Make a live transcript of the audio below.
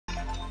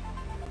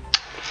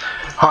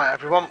Hi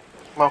everyone,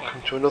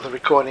 welcome to another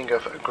recording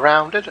of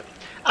Grounded.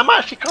 I'm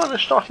actually kind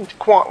of starting to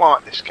quite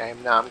like this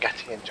game now I'm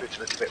getting into it a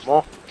little bit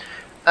more.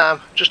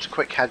 Just a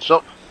quick heads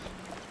up,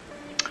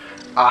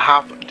 I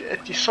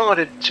have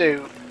decided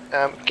to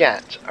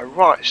get a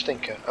right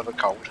stinker of a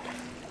cold,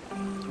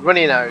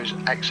 runny nose,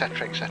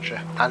 etc,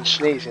 etc, and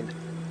sneezing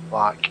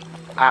like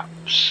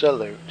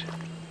absolute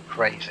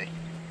crazy.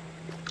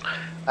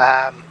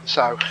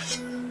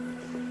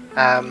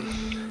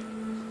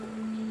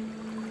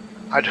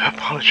 I do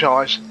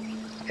apologise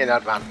in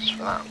advance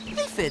for that.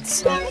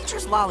 Aphids,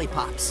 nature's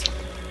lollipops.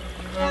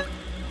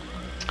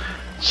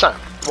 So,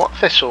 what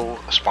thistle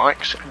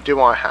spikes do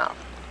I have?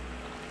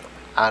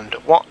 And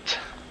what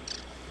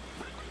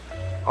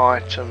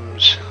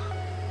items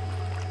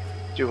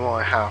do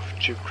I have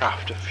to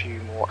craft a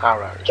few more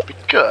arrows?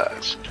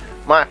 Because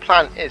my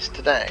plan is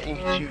today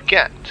to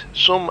get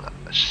some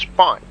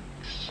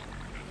spikes.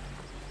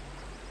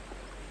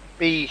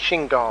 Be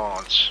shin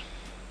guards.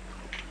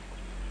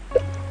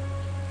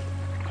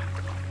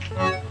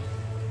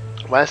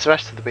 Where's the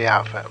rest of the bee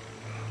outfit?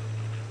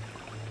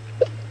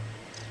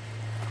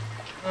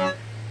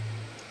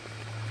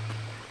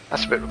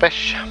 That's a bit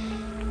rubbish.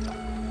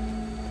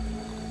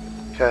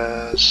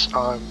 Because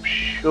I'm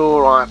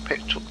sure I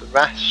picked up the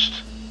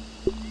rest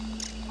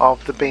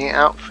of the bee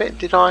outfit,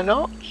 did I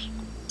not?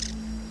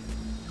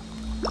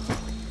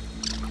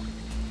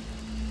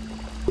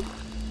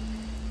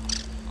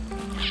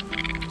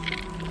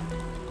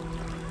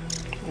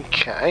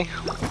 Okay.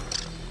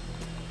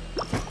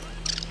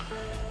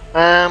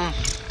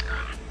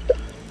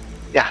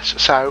 Yes,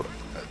 so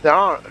there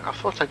are, I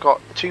thought I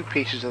got 2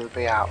 pieces of the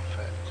bee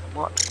outfit, I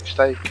might be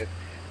mistaken.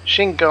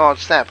 Shin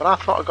guards there, but I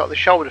thought I got the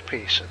shoulder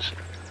pieces.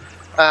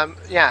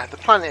 Yeah, the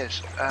plan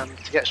is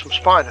to get some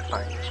spider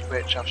fangs,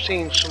 which I've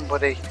seen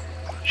somebody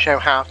show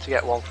how to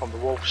get one from the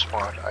wolf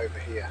spider over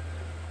here.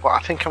 But I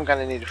think I'm going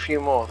to need a few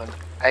more than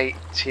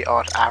 80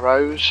 odd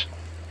arrows.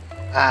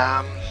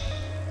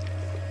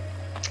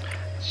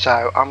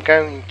 So I'm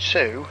going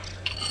to,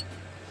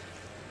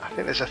 I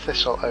think there's a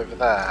thistle over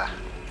there.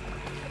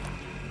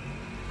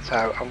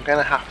 So I'm going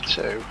to have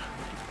to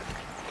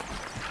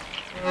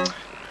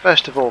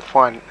first of all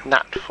find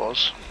gnat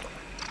fuzz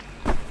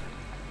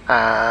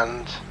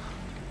and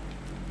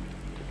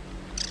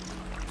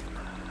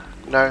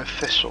no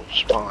thistle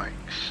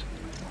spikes.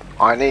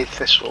 I need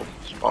thistle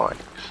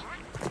spikes.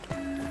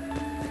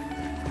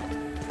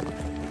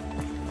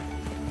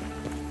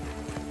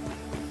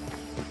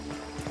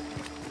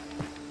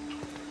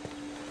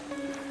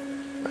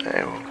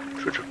 Okay, we'll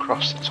trudge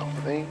across the top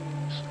of these.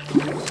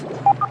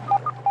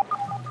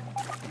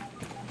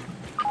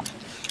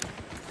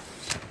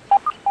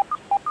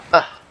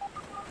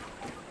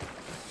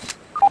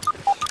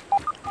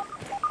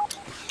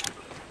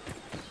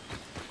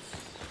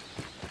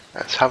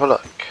 Let's have a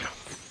look.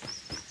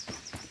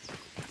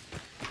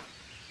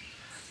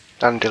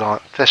 Dandelion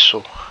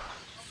thistle.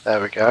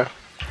 There we go.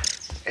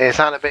 Is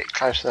that a bit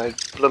close to those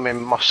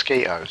blooming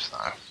mosquitoes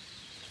though?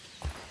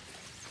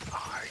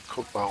 Oh, it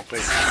could well be.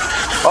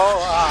 Oh,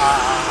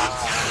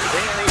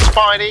 really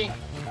Spidey?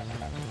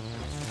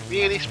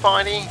 Really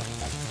Spidey?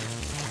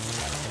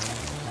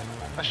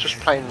 That's just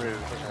plain rude,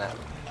 isn't it?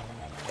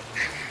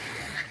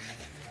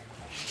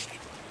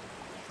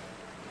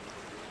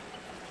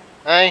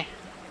 Hey?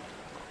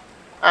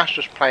 That's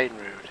just plain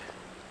rude.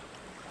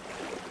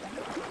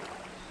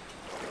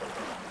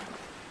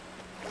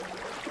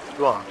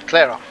 Go on,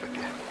 clear off with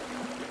you.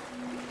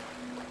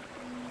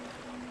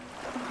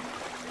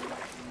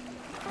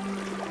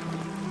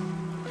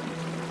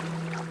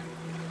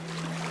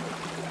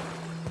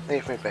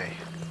 Leave me be.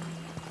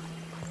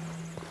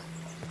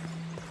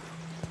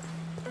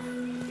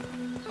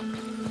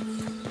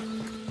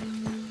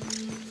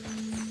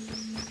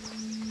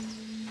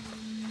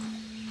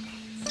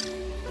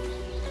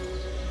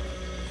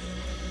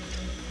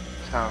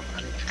 So I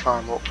need to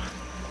climb up.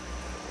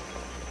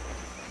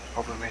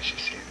 Problem is, you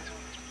see,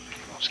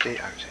 there's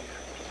mosquitoes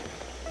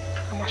here.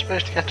 How am I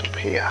supposed to get up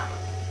here?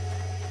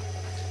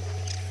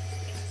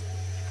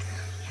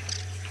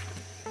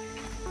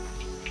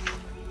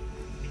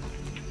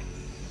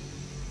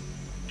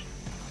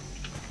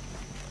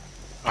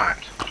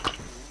 Right.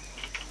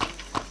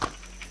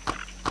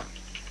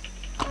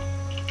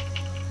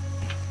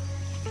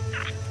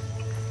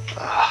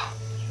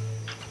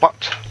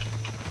 What?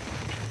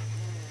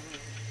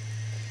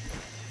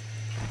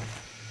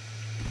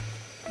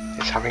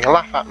 It's having a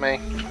laugh at me,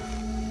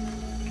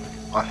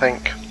 I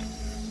think.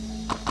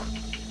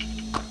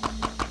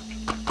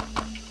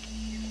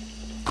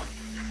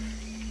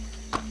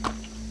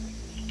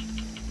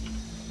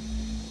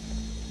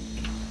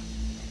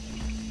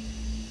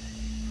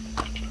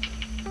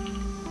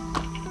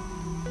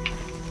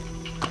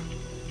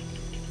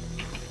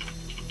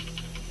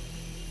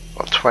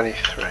 Got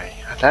 23.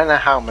 I don't know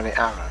how many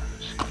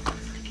arrows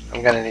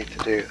I'm going to need to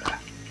do there.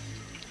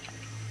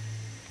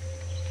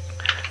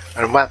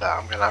 And whether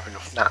I'm going to have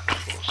enough gnat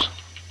fuzz.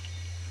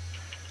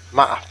 I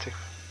might have to.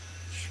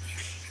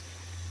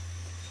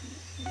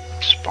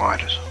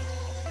 Spiders.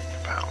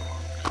 About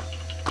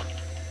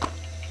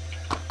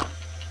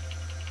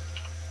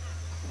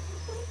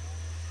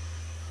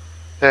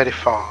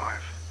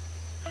 35.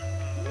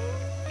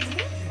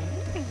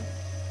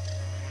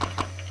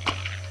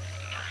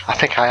 I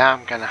think I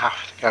am going to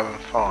have to go and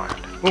find.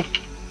 Ooh.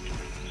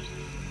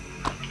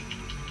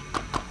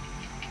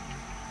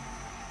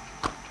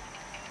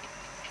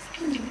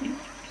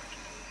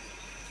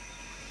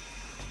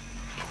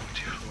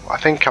 I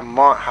think I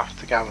might have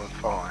to go and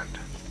find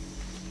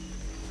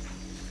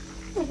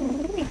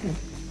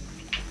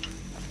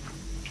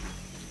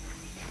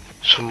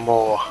some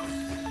more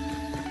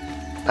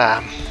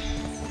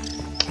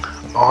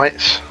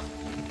mites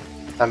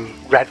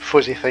and red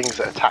fuzzy things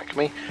that attack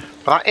me,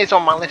 but that is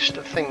on my list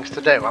of things to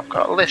do. I've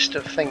got a list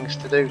of things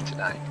to do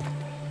today.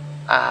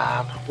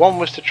 One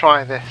was to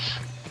try this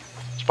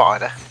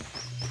spider.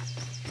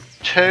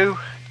 2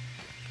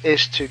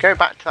 is to go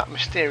back to that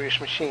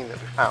mysterious machine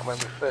that we found when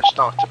we first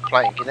started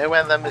playing. You know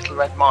when them little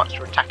red mites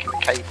were attacking the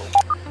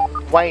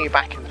cable? Way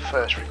back in the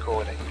first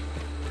recording.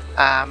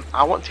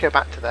 I want to go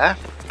back to there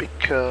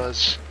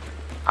because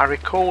I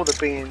recall there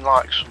being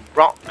like some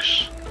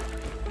rocks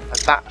and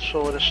that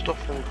sort of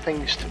stuff and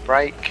things to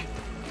break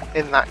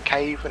in that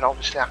cave, and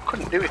obviously I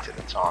couldn't do it at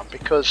the time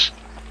because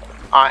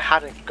I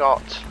hadn't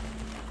got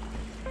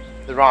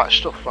the right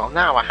stuff. Well,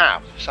 now I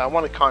have, so I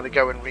want to kind of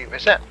go and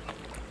revisit.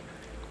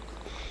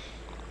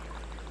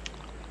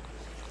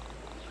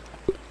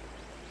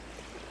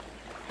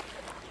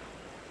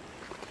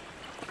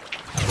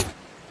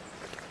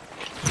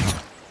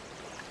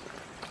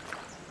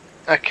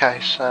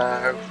 Okay,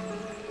 so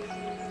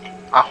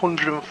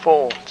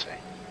 140.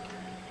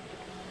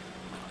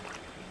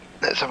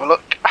 Let's have a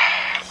look.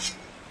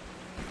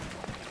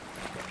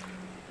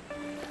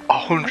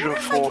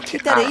 140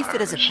 keep that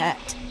aphid as a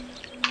pet.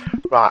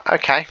 Right,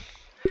 okay.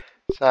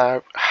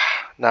 So,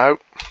 no.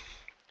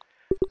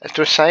 Let's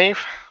do a save.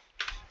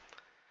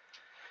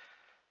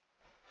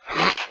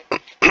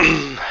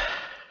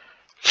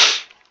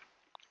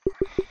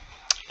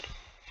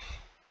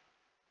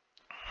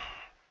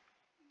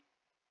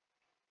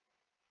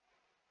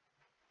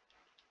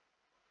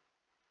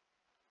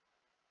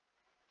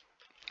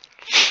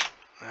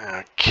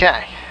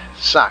 Okay,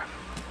 so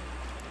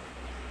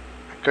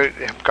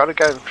I've got to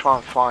go and try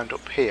and find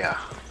up here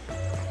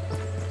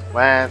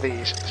where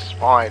these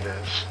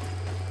spiders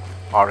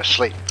are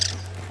asleep,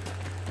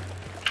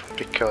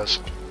 because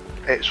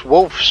it's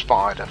wolf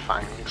spider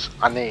fangs.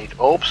 I need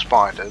orb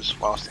spiders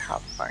whilst they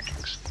have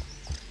fangs.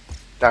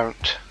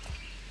 Don't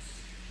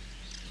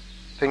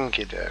think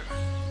you do.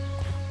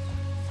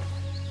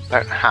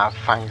 Don't have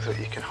fangs that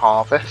you can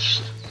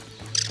harvest.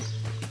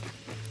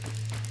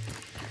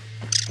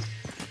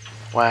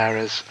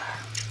 Whereas,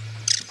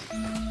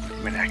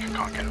 I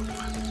can't get up.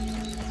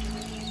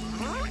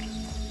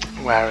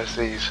 Whereas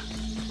these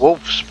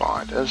wolf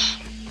spiders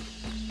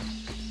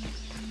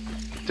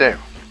do,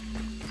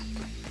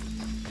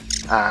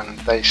 and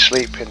they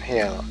sleep in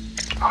here.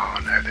 Oh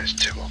no, there's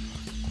 2 of them.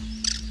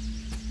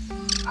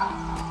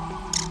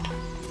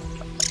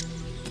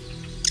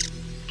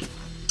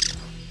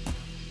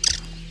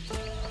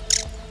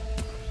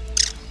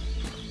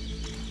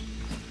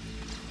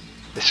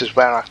 This is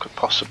where I could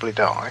possibly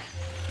die.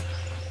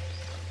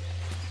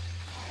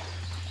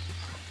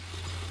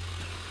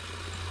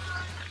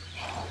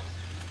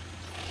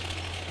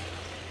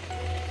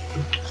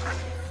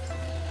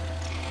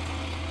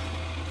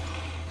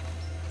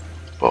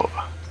 But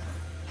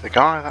the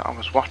guy that I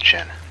was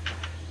watching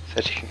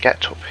said you can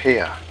get up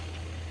here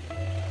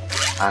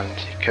and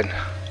you can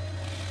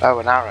bow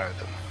and arrow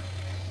them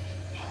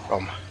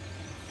from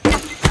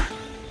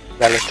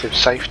relative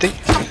safety.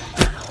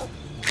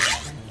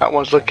 That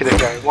one's looking at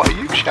going, what are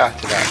you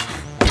shouting at?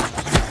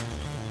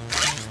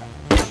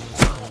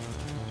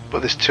 But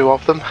there's 2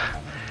 of them,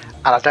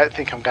 and I don't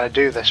think I'm going to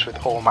do this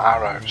with all my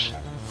arrows.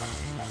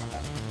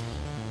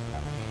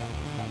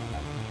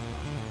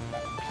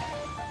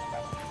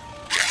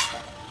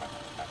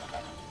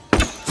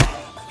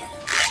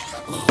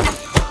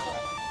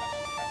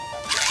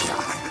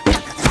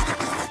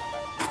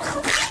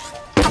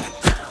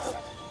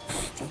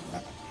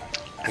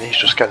 And he's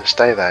just going to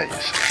stay there, you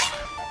see.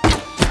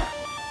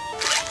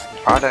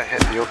 If I don't hit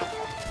the other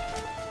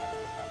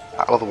one,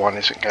 that other one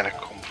isn't going to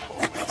come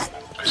for me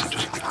because it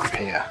doesn't have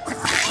here.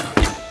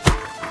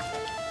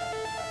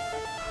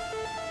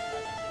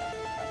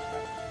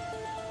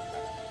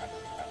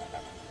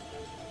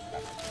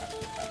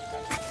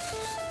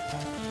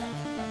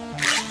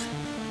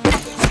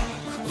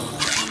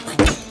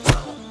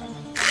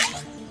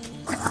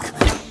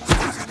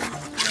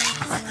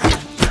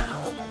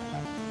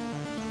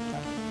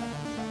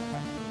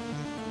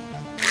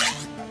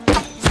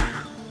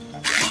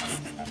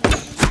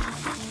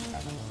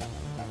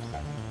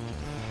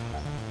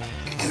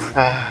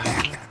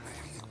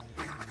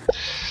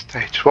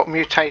 Stage. What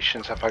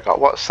mutations have I got?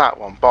 What's that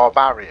one?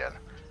 Barbarian.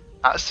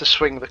 That's to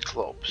swing the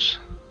clubs.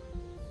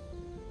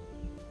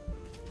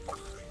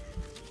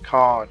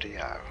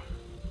 Cardio.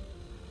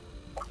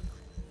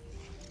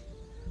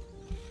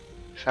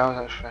 Sounds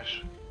like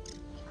fresh.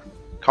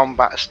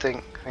 Combat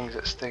sting, things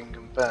that sting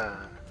and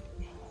burn.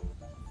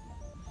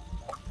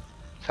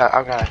 So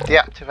I'm going to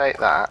deactivate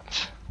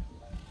that.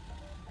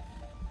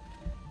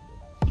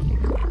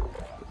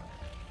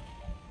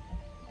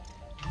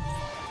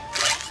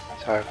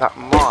 So that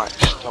might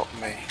stop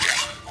me.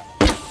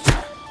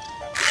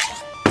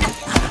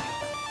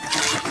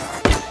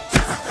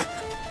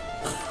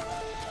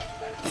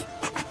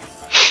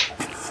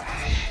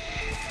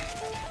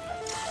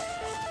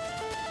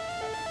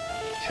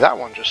 See, that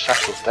one just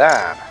settled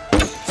down.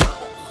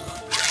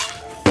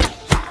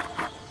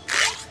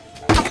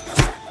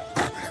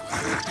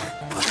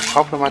 The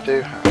problem I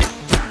do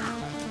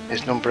have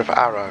is number of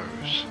arrows.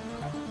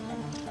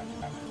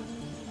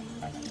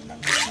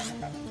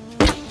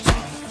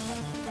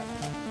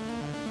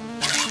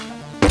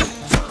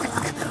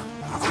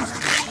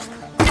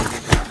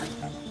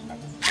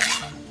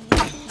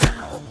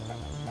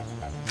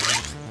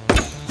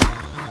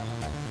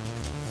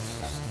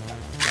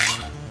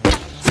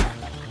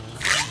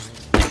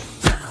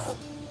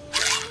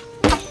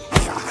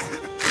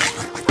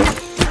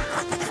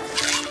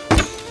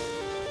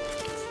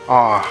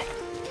 Oh,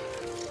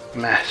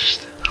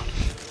 messed.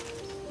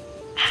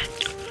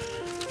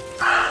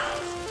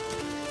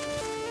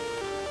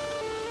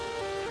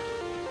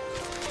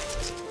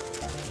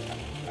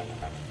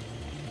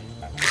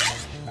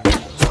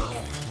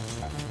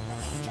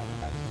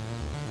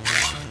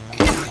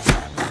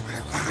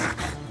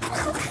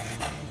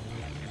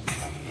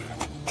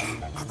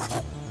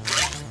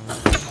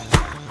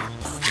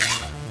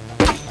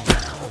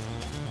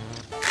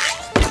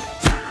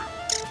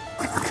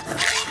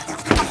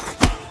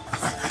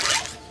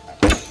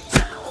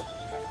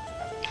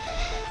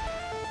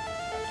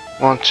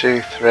 One, two,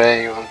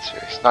 three, 1, 2.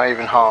 It's not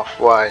even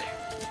halfway.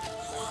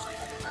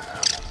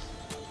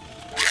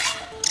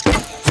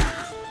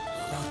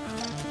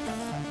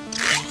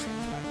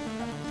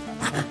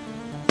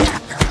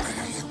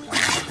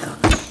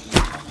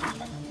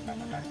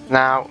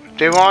 Now,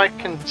 do I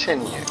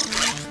continue?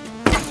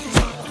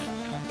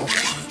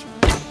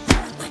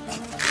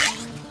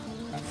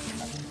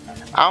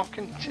 I'll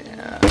continue.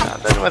 I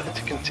don't know whether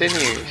to continue,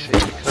 you see,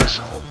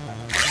 because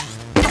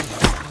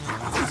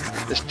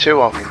there's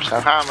 2 of them, so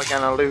how am I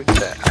going to loot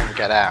it and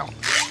get out?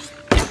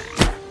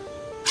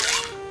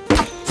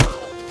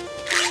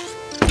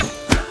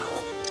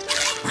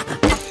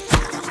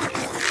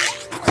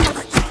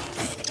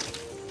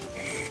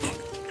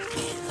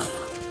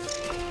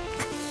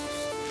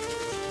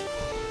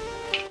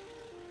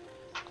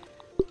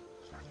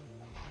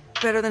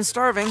 Better than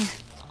starving,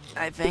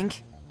 I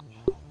think.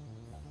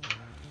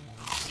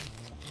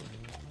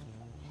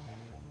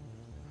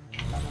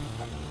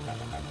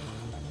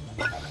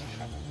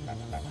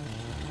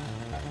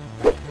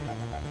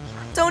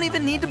 Don't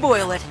even need to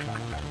boil it.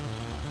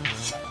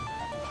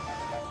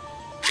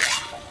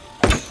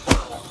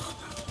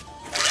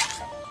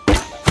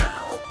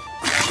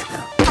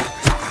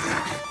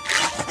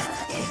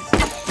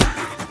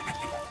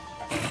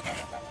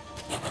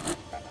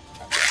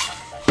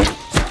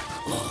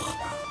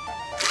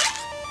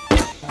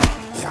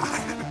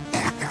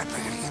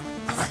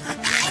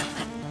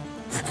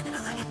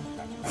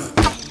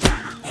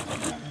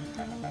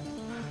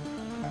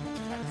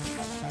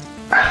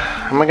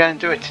 Am I going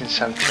to do it in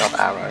 70 odd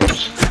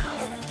arrows?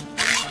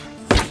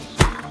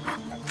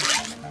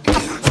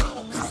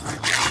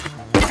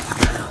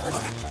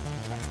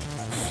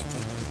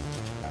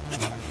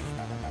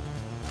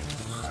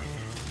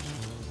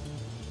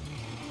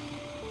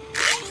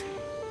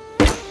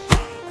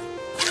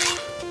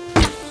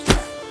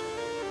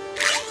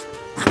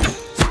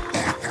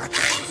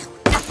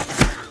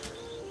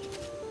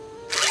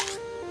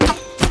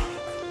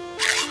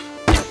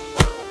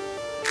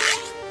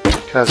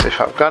 Because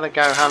if I've got to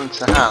go hand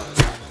to hand,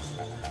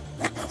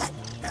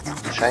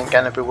 this ain't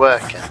going to be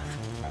working.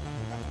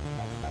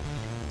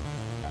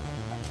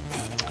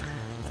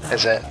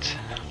 Is it?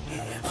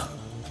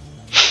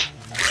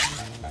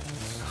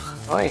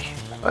 Oi,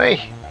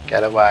 oi,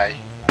 get away.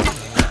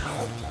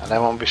 I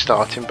don't want to be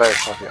starting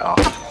both of you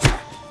off.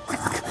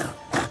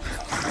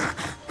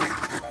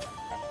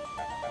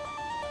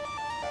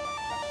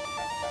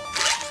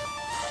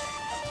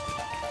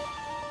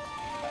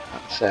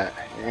 That's it.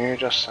 You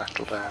just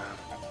settle down.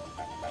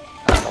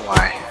 Out of the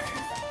way.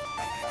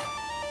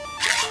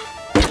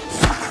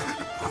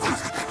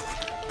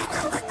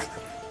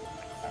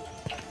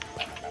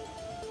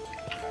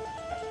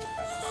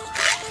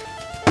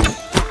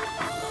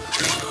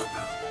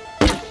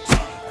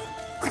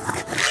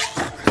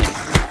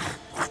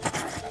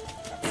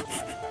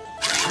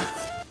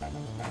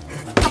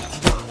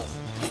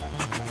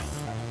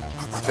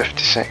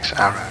 "56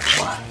 arrows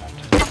left.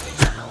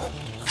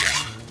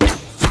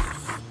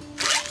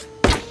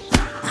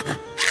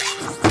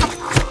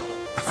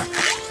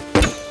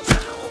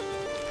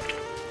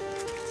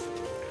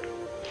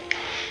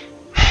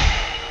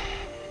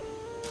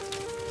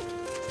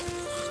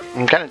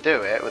 I'm going to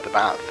do it with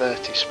about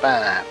 30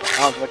 spare, but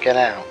how do I get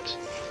out?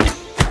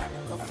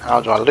 How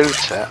do I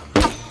loot it?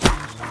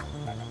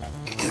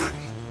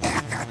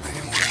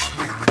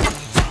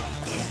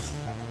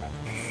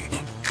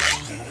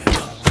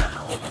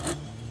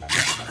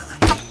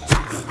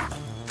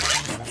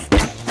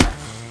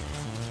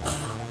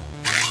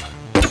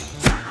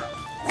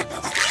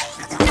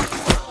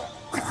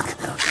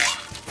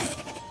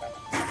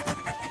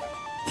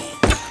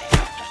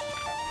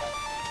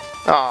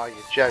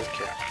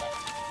 joking.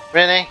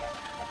 Really?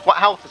 What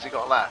health has he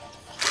got left?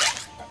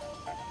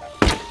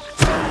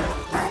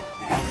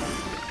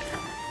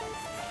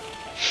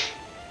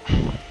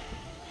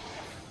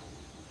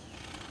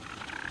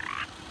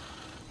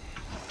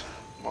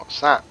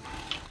 What's that?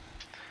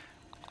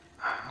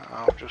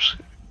 I've just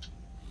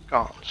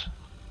got.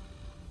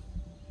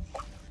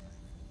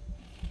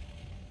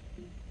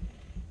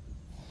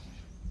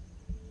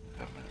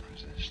 Permanent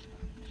resistance.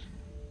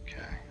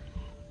 Okay.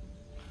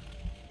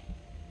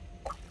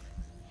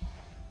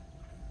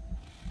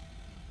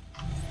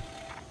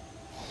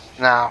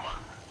 Now,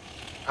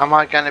 am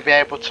I going to be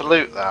able to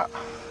loot that?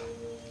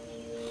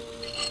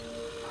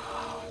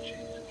 Oh, Jesus.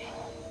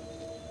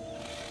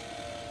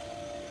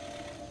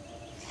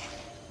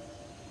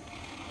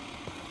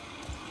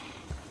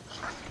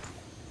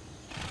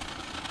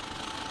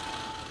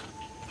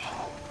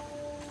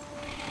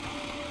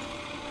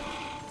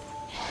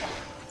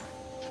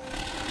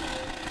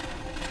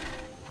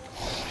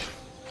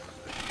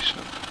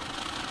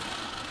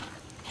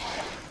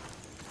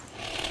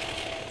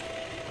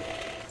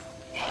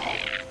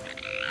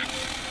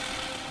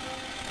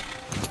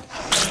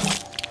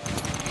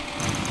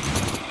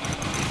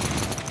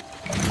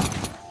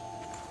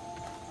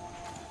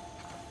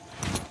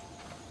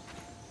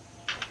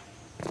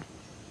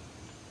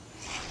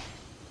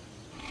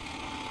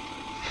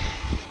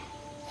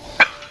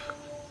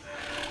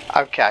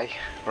 Okay,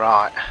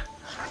 right.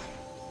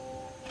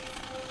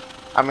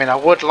 I mean, I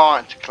would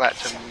like to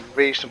collect a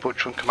reasonable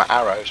chunk of my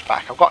arrows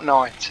back. I've got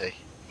 90.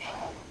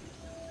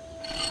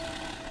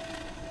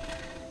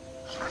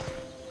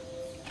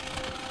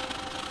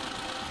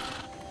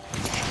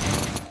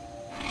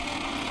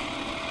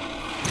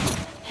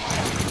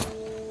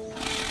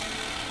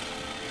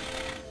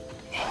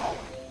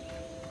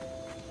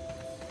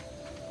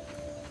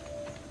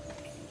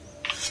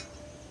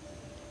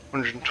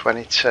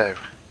 $122.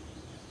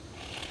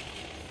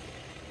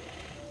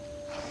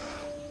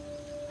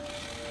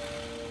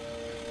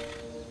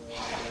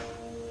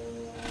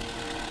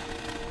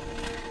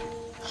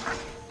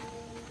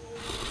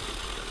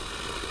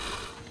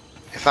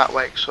 If that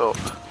wakes up,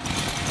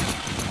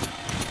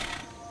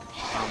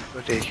 I'm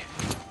bloody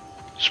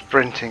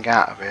sprinting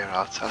out of here,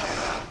 I'll tell you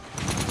that.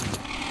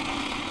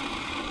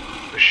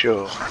 For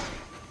sure.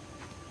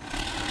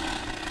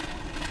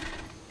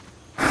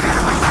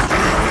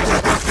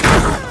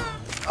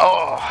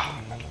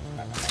 Oh!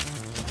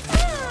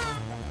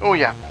 Oh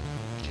yeah.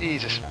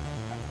 Jesus.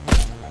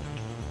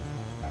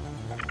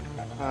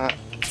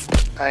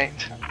 8.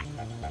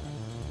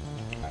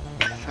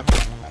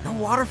 No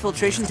water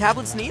filtration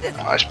tablets needed.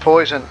 Oh, it's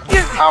poison. I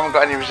haven't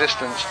got any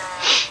resistance.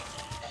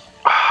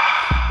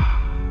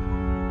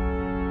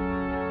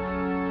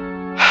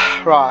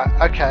 Right,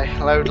 okay,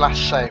 load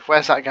last save.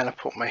 Where's that going to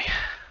put me?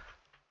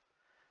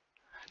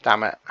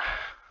 Damn it.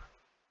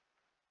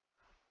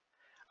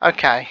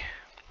 Okay,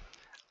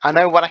 I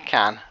know what I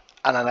can,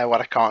 and I know what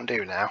I can't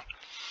do now.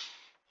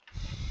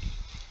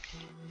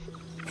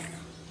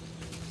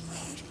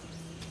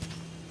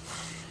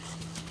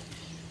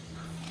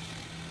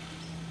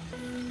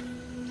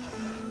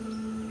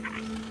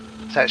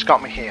 So it's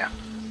got me here.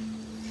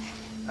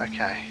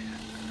 Okay.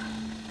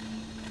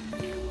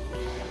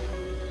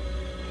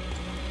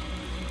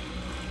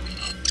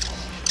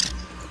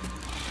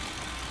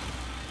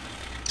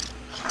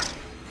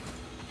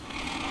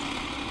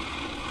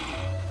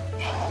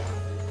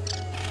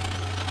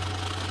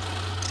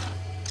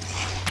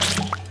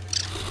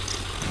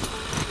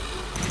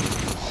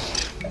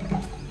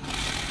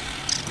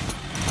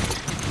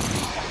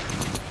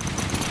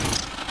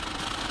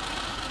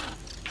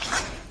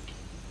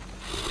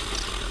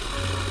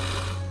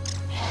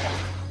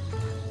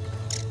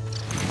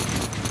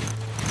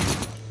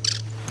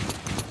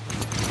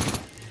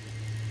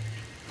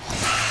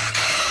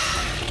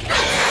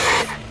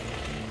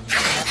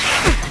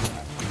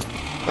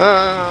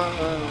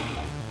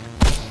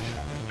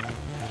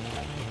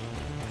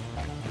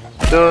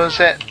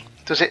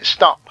 Does it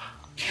stop?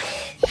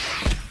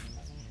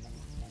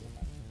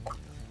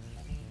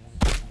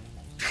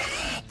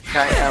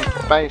 Okay,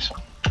 base.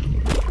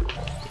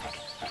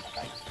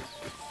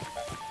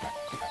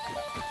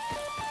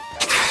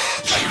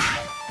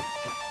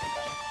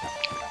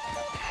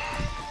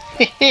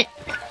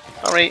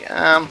 Sorry,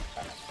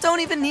 Don't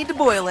even need to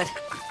boil it.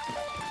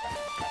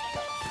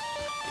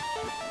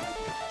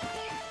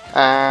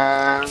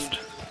 And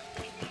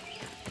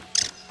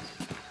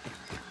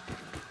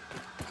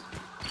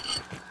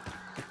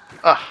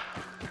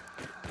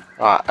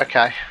right,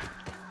 okay.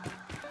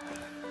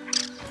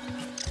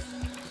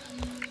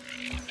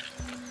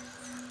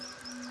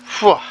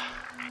 Phew.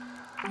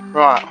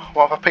 Right,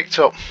 what have I picked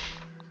up?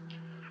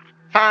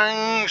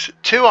 Fangs,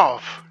 2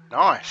 of.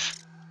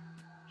 Nice.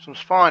 Some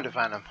spider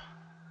venom.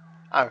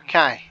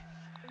 Okay.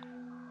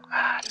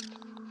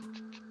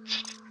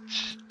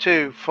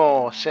 2,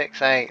 4,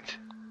 6, 8,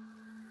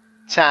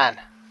 10.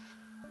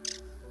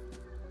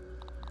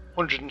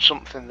 100 and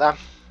something then.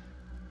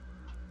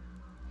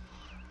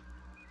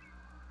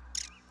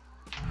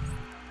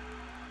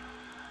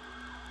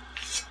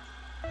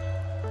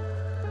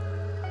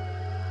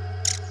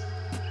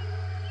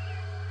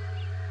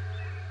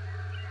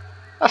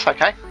 That's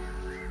okay.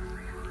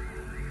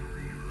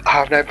 I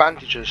have no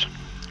bandages.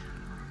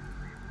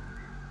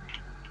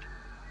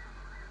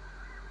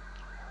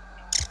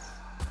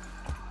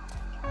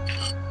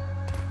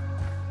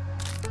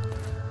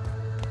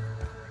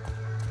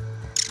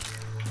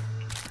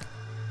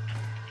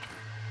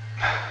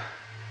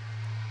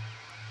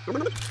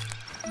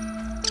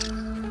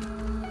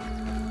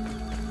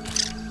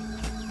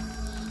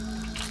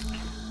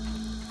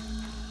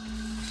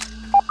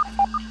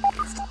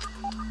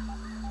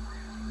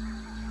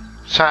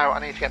 So I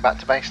need to get back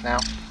to base now.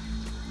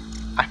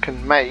 I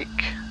can make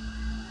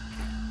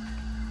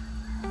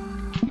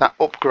that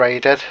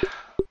upgraded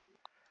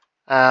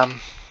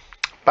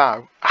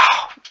bow.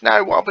 Oh,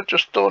 no, what have I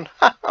just done?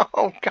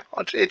 Oh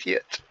God,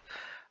 idiot.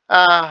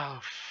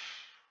 Ah.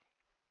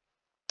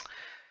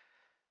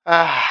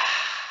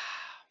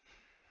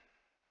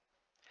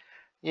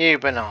 You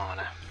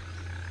banana.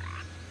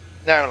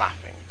 No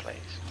laughing, please.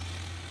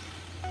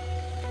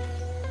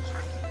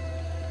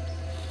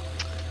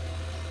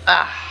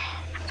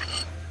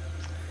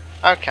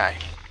 Okay.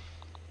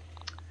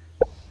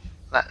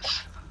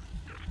 Let's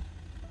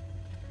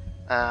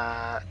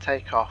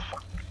take off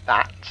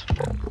that.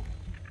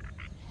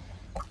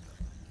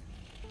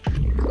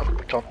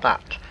 Put on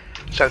that.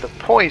 So the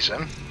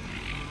poison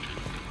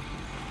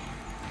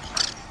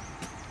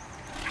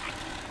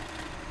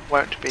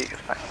won't be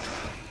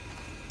effective.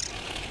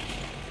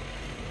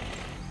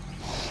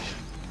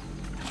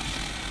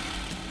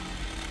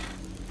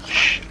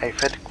 Shh,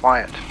 aphid,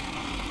 quiet.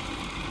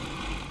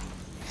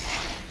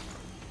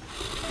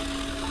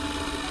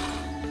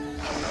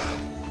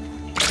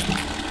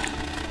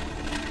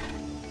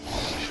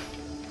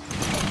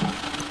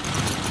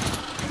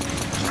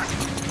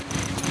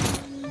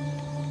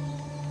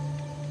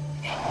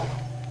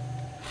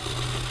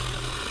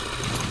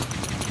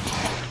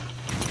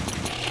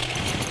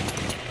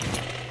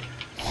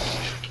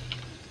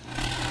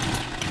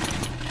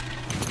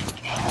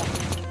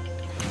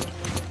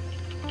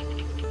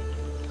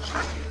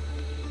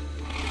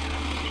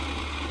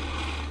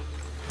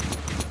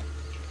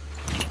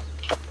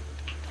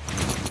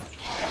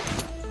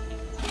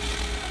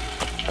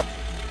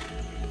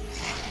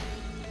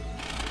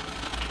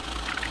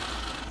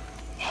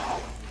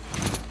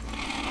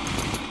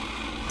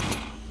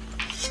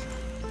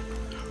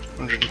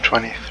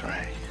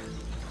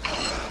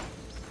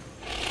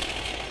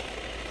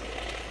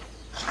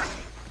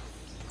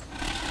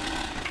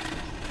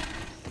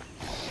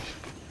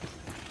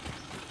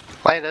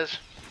 Laters.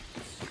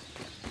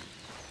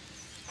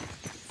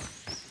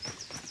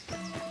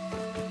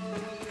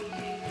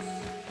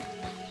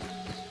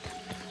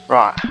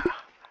 Right.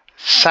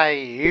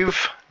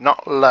 Save,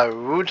 not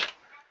load.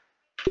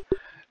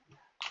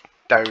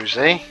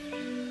 Dozy.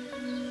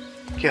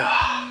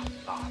 God,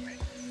 blimey.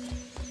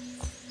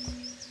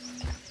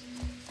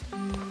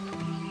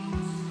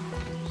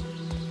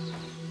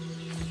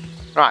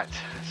 Right,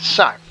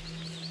 so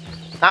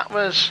that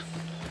was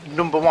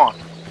number 1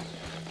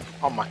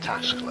 on my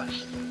task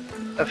list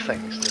of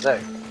things to do,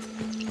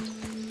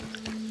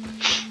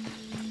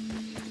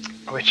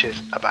 which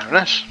is a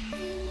bonus.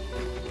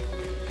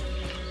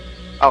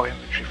 Oh,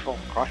 inventory full,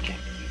 crikey.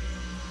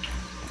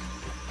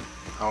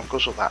 I'll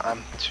guzzle that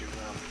then to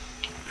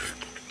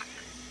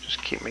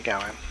just keep me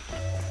going.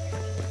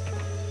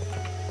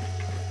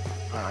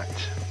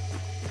 Right.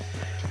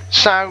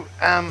 So,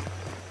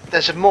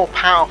 there's a more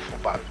powerful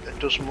bow that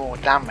does more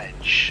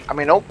damage. I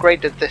mean, I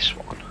upgraded this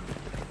one,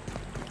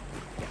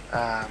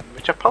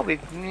 which I probably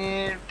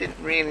didn't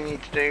really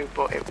need to do,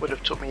 but it would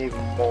have took me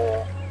even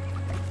more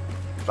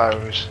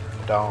bows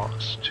and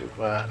darts to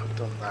have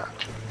done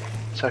that.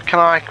 So can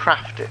I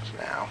craft it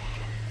now?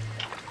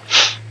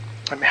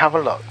 Let me have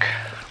a look.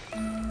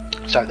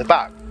 So the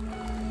bow.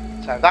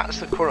 So that's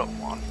the current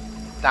one.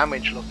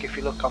 Damage, look, if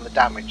you look on the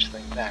damage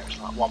thing there, it's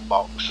like 1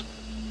 box,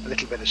 a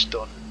little bit of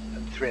stun,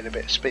 and 3 and a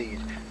bit of speed.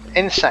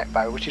 Insect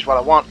bow, which is what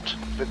I want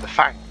with the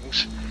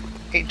fangs,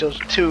 it does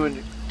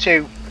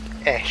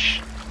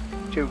 2-ish,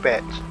 2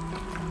 bits,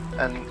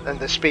 and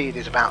the speed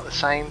is about the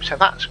same, so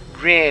that's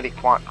really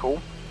quite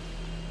cool.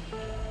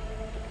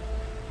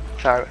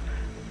 So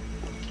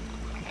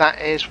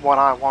that is what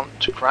I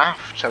want to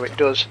craft. So it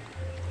does,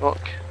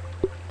 look,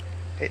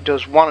 it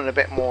does 1 and a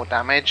bit more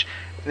damage,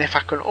 and if I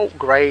can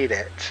upgrade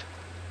it,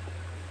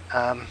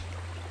 I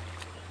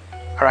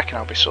reckon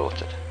I'll be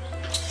sorted.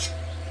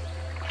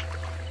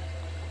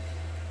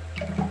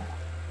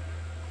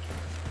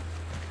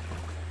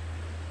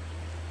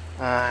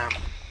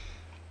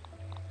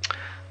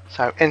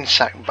 So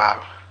insect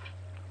bow,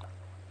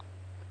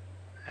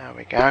 there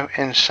we go,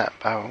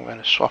 insect bow. I'm going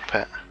to swap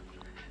it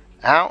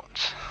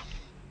out.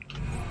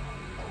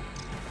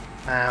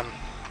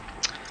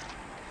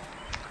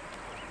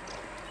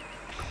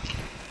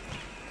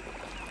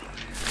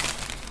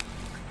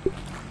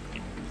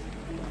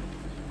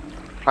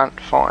 Plant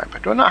fibre.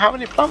 Do I not have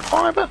any plant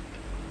fibre?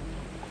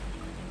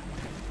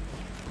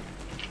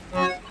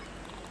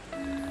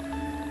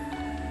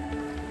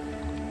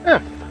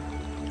 Yeah.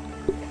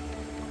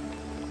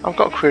 I've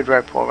got crude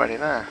rope already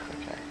there.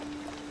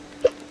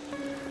 Okay.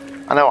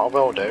 I know what I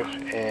will do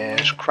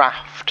is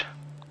craft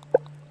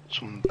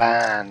some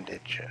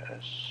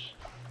bandages.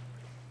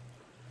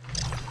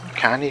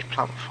 Okay, I need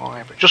plant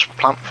fibre. Just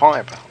plant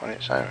fibre on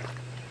its own.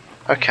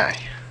 Okay.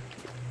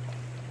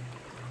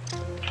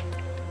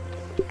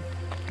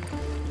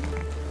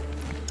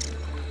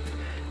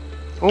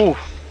 Ooh.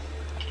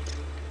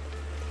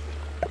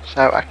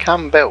 So I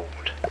can build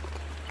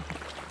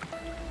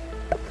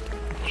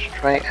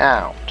straight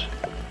out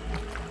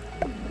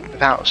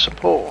without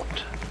support.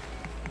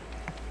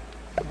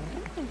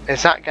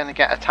 Is that going to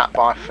get attacked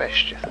by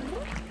fish, do you think?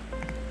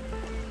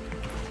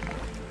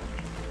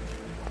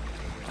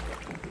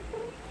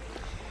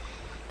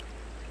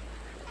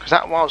 Because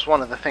that was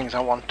one of the things I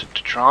wanted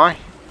to try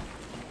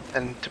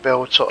and to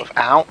build sort of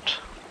out.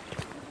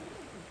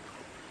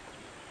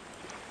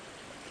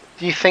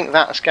 Do you think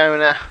that's going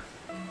to...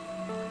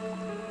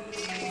 Do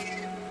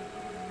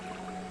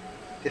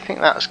you think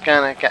that's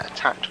going to get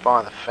attacked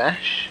by the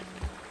fish?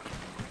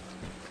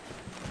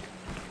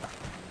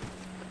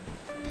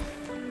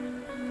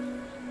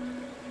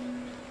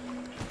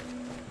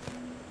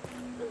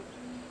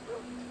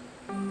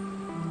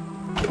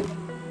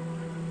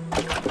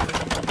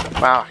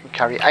 Wow, I can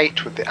carry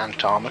 8 with the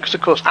ant armour, because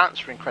of course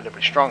ants are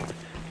incredibly strong.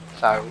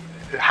 So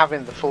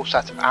having the full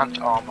set of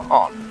ant armour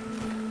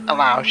on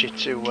allows you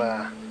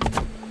to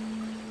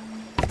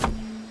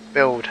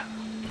build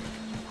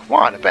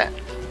quite a bit.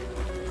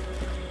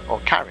 Or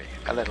carry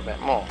a little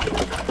bit more.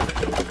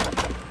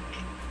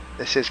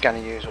 This is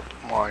going to use up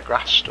my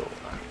grass store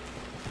though.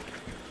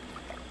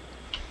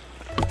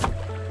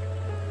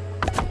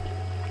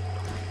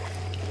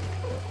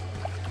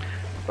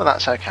 Well,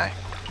 that's okay.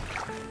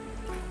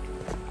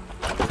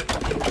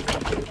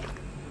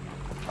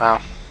 Wow.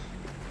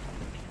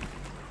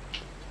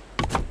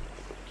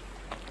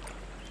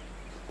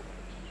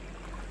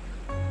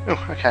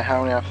 Oh, okay, I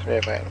only have 3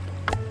 available.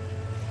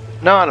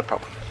 Not a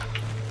problem.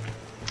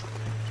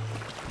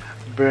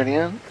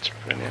 Brilliant,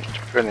 brilliant,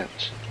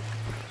 brilliant.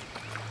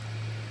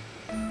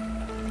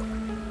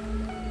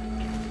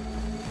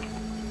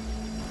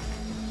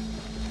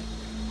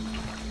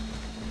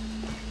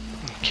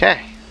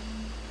 Okay.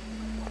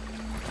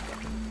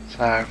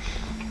 So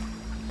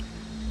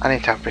I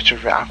need to have a bit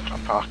of I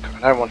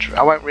don't want to.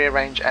 I won't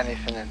rearrange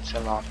anything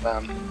until I've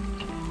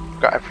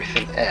got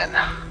everything in.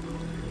 I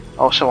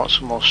also want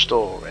some more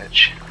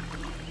storage.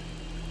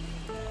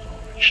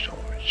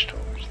 Storage.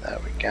 There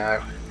we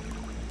go.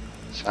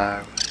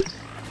 So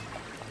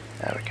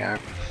there we go.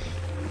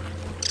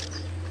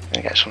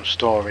 Gonna get some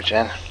storage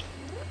in.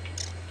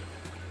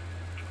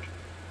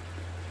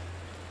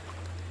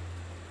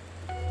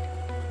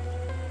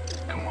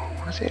 Come on,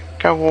 why does it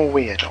go all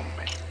weird on me?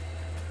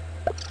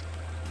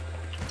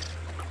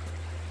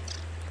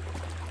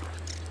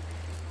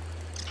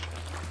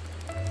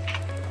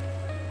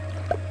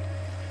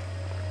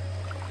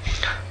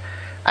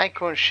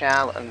 Acorn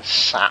shell and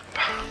sap.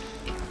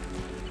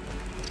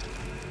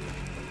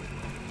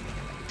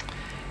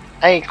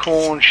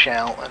 Acorn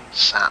shell and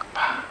sap.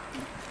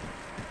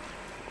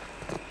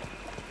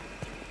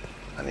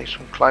 I need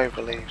some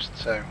clover leaves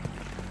too.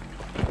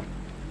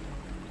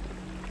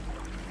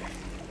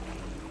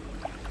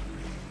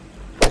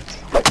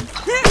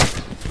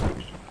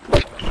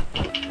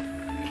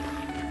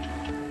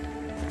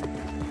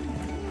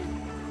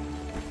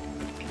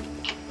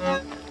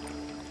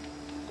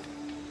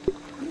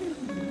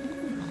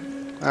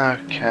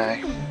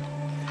 Okay,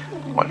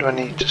 what do I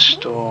need to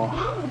store?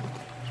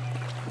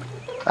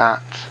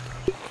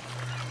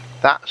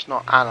 That's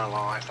not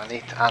analysed. I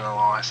need to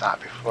analyse that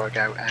before I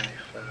go any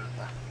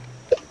further.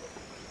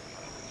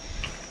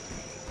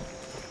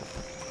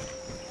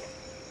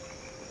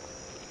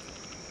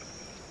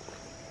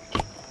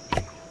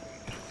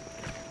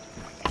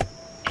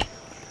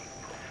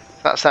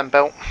 That's then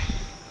built.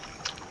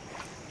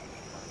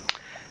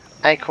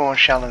 Acorn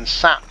shell and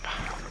sap.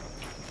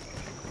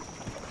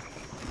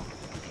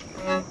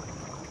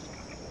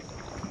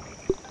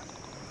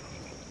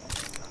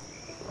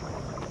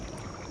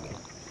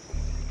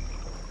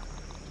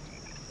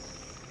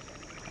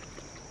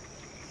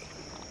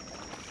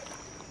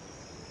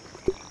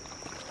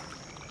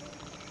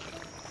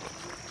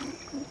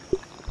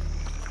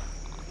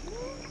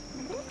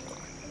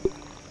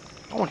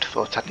 I wouldn't have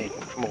thought I'd need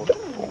more than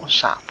 4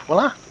 sap, will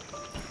I?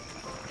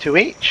 2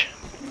 each?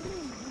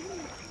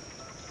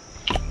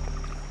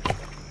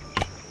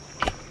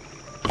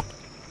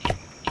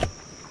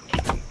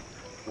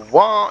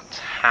 What?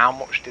 How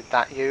much did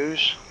that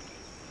use?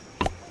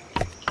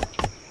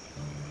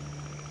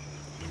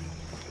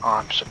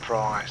 I'm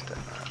surprised at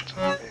that,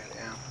 I really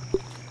am.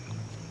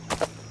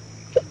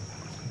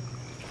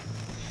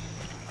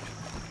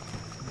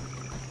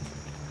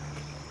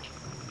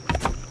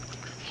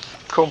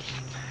 Cool.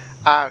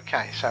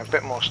 Okay, so a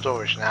bit more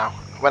storage now.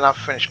 When I've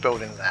finished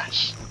building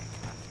this,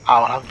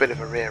 I'll have a bit of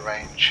a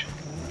rearrange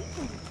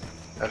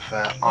of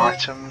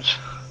items.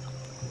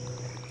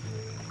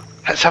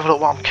 Let's have a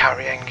look what I'm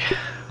carrying.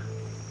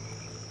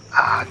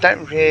 I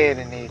don't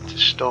really need to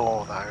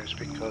store those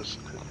because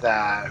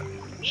they're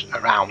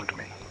around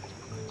me.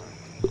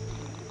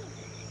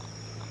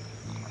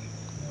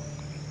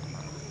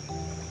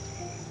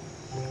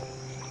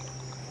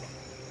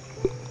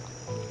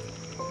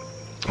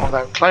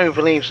 Although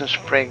clover leaves and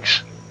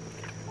sprigs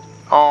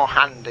are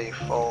handy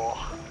for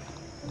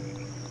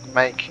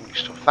making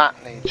stuff, that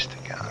needs to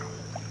go.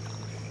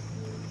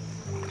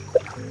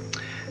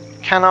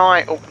 Can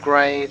I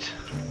upgrade?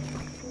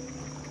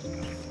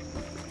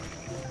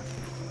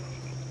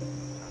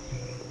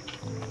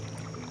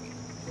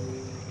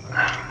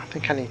 I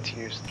think I need to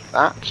use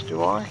that,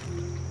 do I?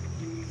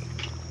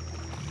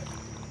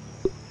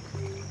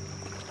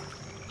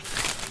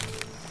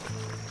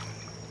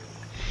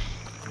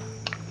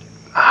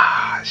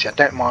 See, I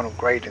don't mind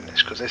upgrading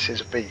this because this is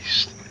a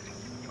beast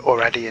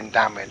already in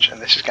damage and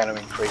this is going to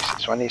increase it.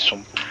 So I need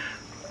some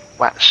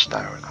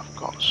whetstone. I've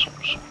got some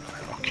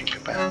knocking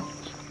about.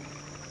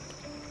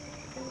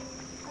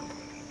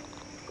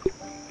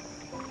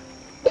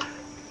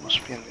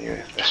 Must be in the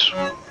earth, this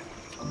one.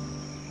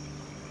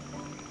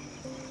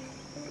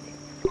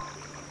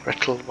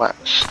 Brittle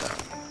whetstone.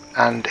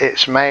 And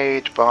it's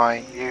made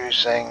by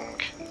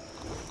using...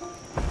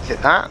 Is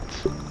it that?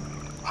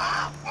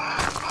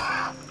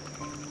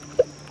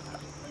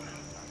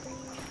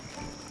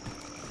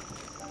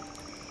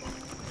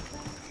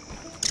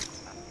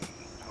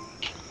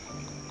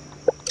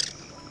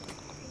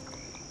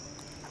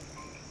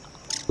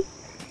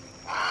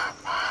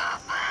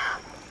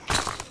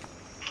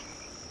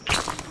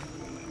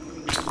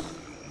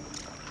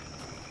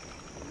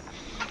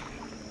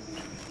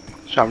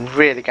 So I'm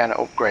really going to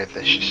upgrade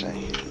this, you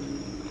see.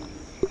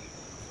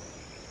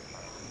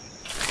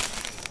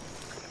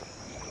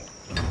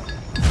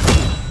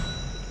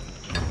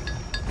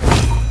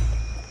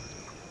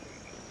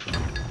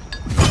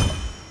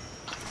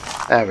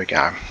 There we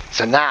go.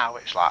 So now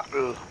it's like,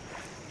 ooh,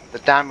 the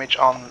damage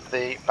on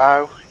the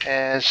bow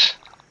is...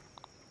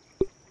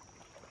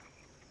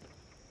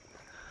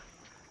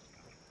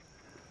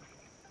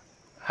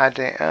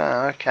 Heading,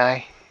 oh,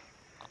 okay.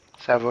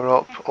 So we're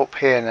up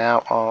here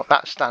now. Oh,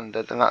 that's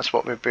standard, and that's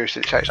what we've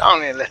boosted. So it's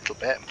only a little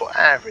bit, but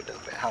every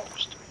little bit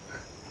helps.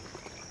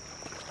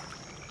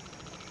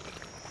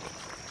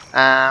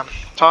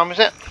 Time is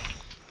it?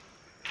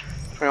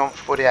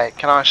 21:48.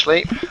 Can I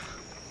sleep?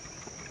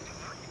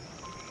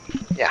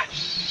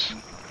 Yes.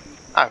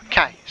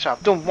 Okay, so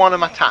I've done one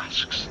of my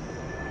tasks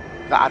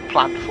that I'd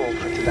planned for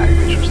today,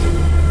 which was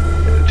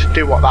to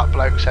do what that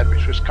bloke said,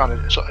 which was kind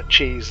of sort of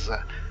cheese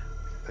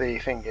the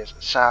thing is.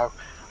 So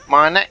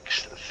my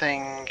next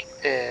thing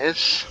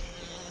is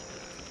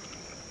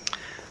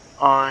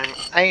I'm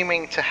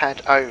aiming to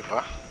head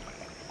over.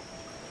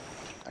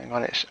 Hang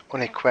on, it's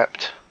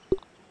unequipped.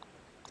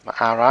 My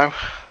arrow.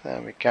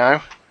 There we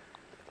go.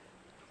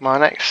 My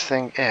next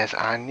thing is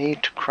I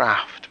need to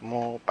craft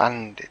more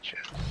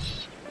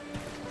bandages.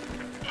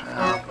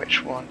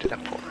 Which one did I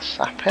put the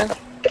sap in?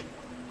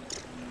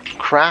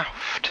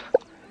 Craft.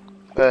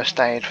 First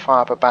aid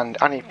fibre band.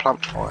 I need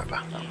plant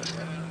fibre. That was it.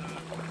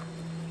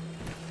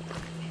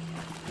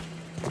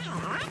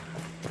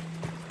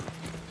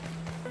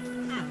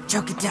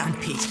 Choke it down,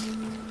 Pete.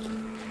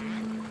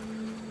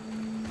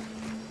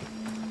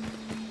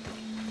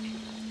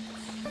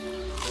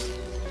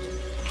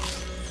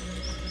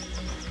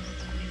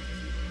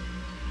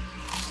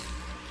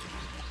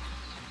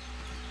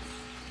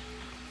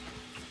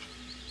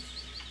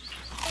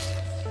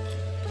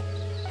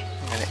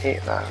 I'm going to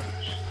eat those.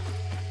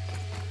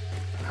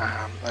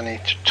 I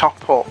need to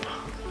top up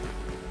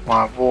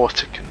my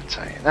water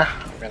container.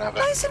 I'm going to have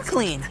Nice and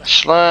clean. a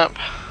slurp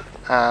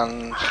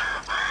and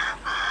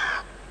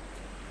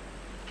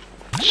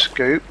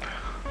scoop.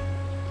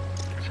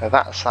 So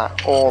that's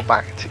that all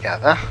back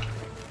together,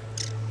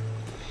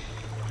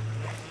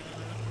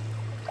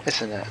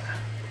 isn't it?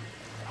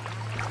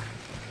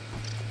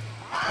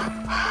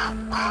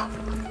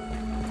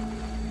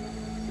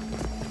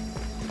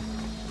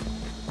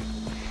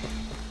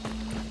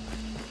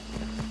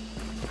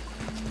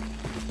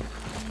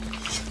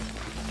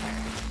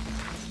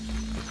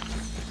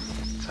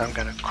 So I'm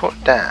going to cut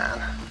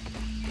down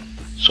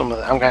some of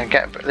the, I'm going to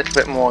get a little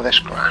bit more of this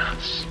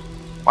grass.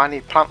 I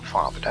need plant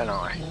fibre, don't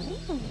I?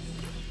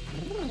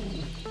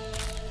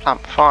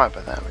 Plant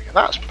fibre, there we go.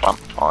 That's plant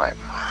fibre.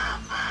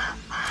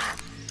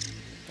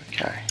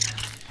 Okay.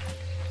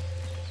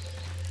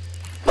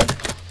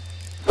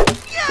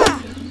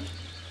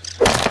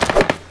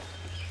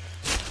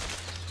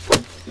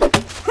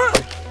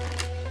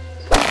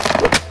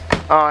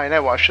 Oh, you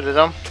know what I should have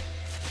done?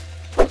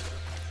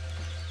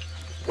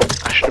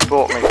 I should have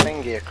brought my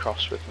thingy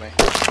across with me.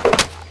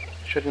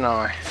 Shouldn't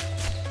I?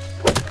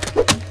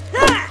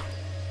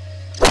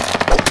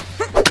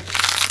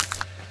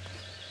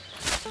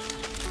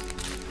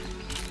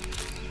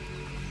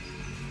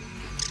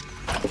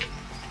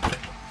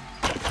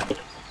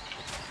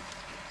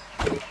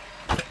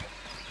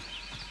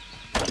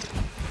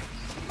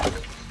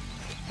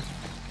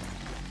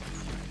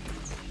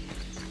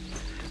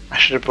 I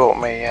should have brought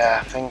my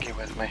thingy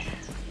with me.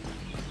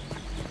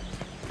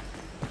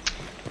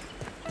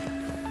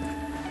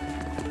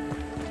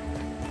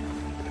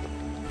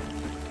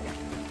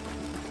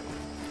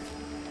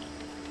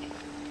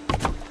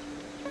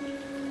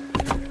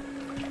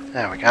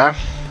 There we go.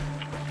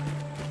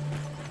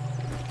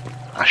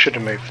 I should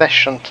have moved this,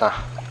 shouldn't I?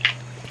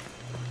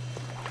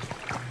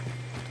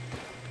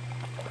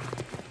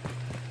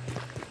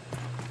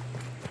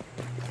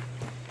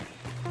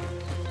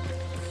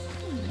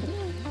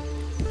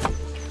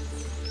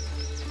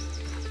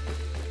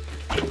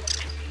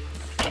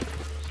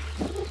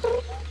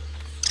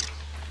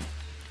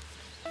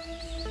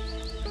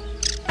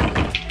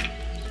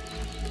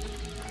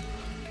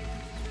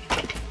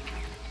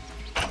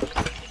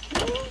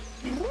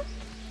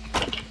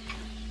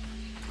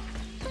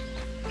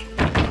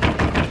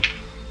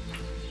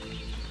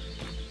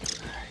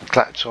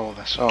 Collect all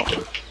this up.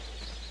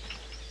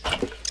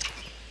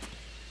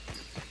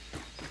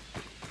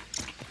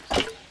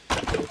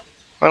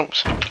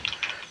 Oops.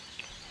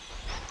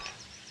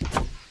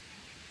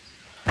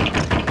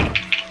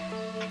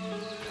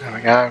 There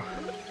we go.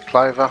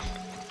 Clover.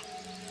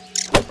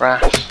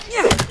 Grass.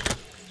 Yeah.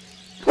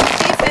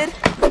 David.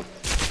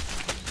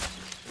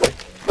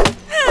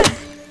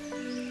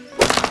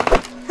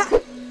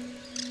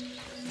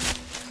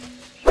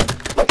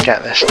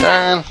 Get this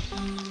done.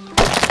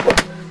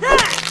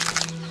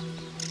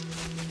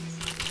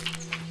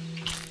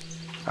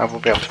 I will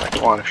be able to make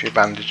quite a few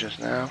bandages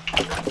now.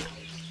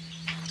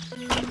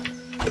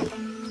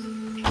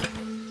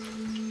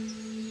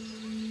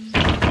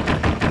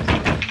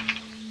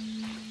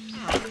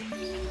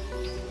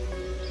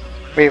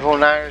 Weevil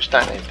nose,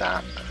 don't need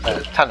that.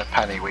 There's a ton of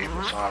penny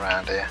weevils are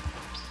around here.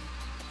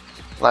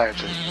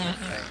 Loads of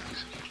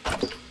things.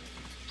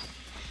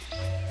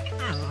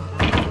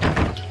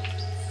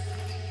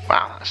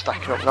 Wow, that's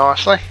stacking up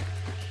nicely.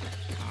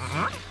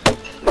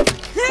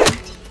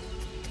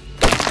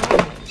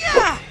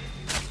 Yeah.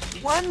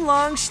 One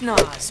long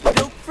schnoz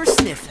built for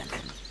sniffing.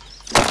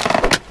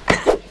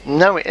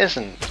 No, it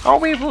isn't. Are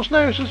weevil's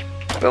noses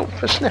built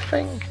for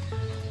sniffing?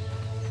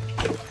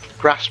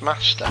 Grass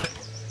master.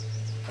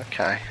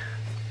 Okay.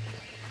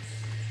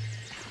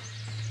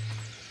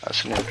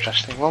 That's an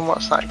interesting one.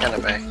 What's that going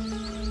to be?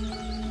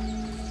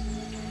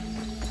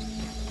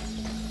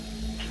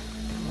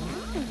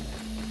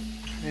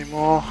 Any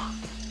more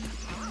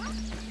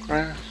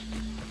grass?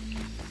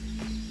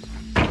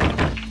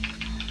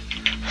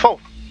 Full.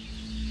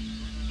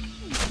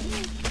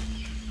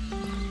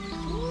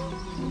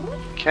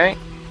 Okay.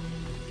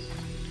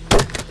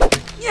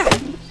 Yeah.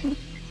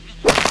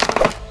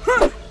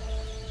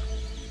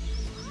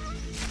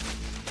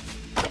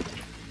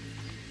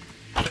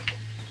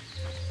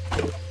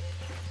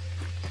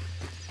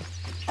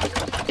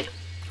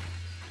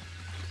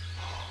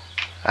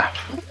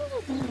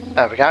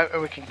 There we go,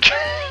 and we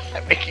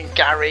can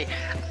carry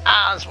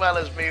as well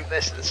as move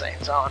this at the same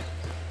time.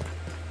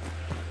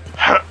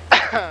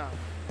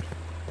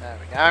 There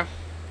we go.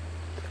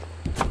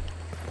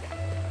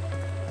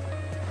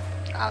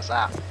 How's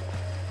that?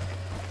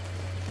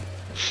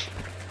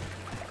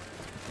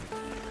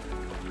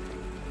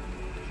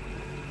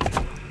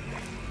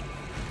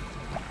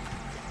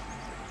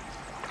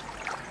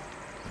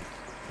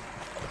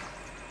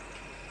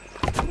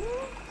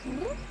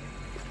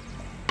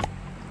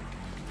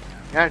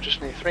 Yeah,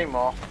 just need 3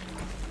 more.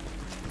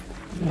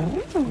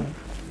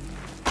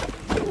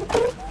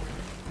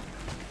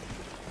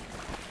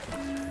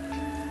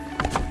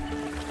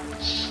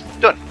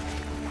 Done.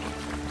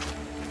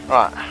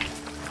 Right.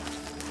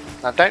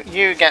 Now don't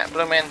you get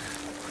blooming.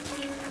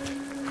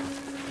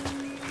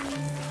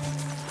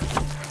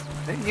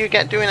 Don't you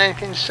get doing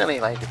anything silly,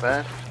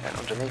 ladybird. Get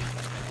underneath.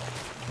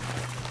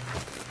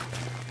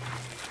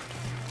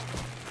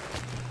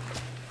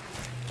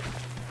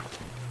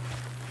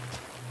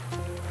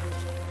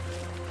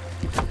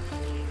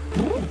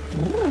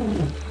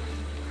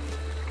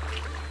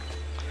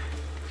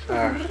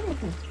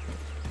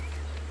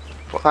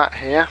 Put that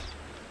here.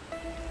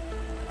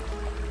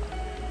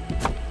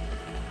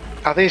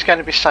 Are these going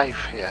to be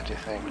safe here, do you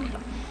think?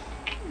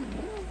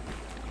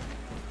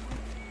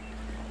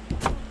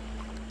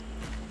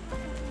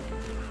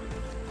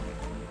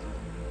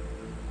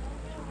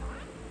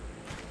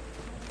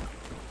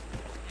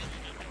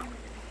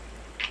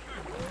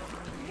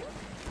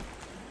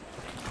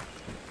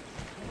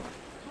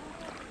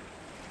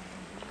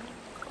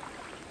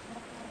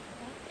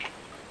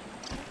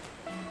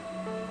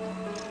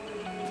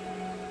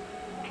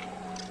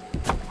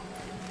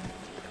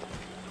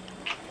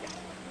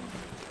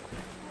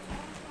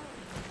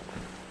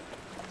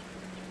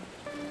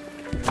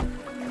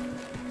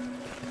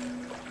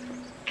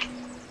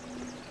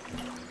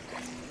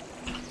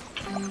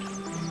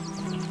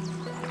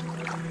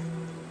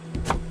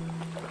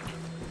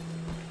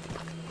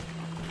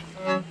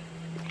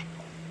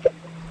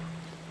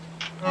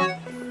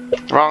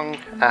 Wrong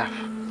F.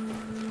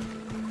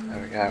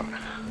 There we go.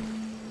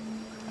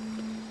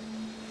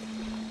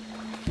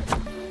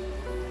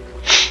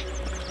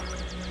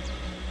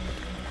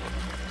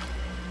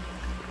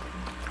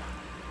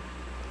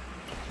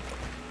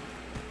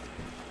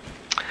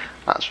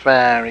 That's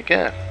very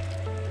good.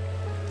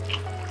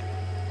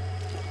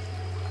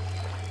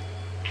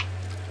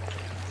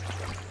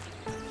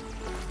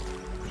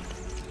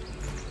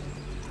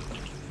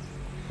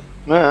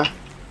 Yeah.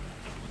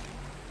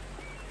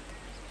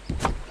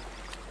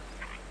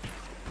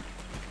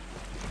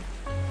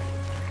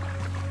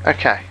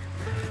 Okay,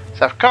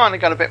 so I've kind of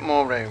got a bit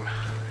more room.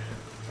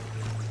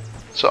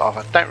 Sort of,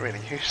 I don't really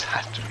use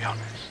that to be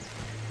honest.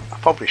 I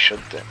probably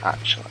should do,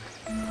 actually.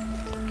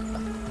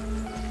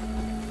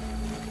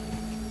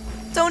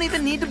 Don't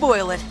even need to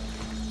boil it.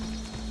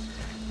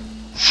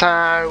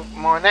 So,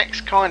 my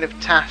next kind of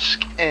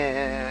task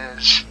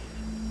is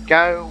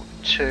go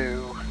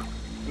to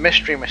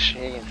mystery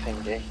machine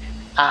thingy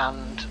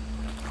and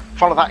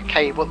follow that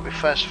cable that we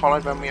first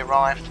followed when we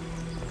arrived,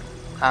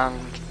 and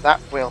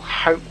that will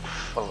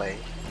hopefully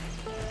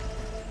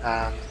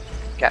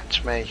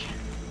get me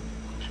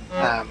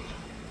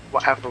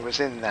whatever was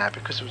in there,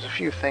 because there was a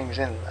few things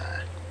in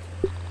there.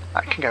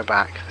 That can go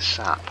back, the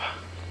sap.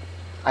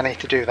 I need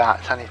to do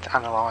that, I need to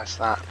analyse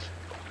that.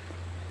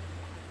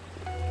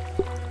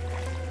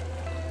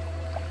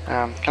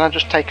 Can I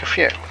just take a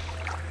few?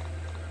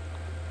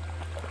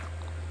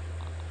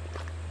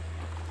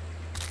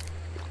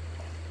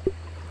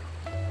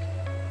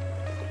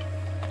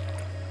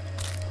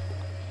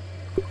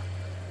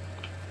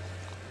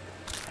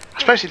 I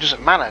suppose it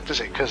doesn't matter, does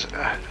it? Because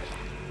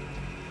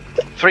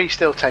 3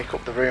 still take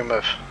up the room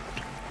of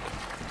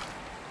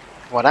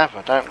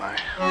whatever, don't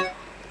they?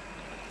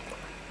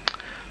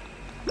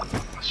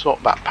 Sort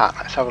backpack,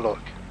 let's have a look.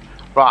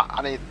 Right,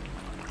 I need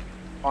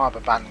fibre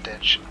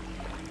bandage,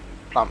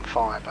 plant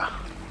fibre.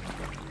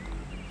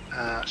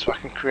 So I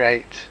can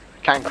create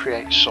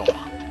some.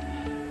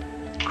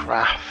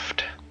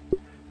 Craft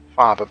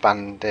fibre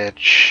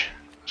bandage.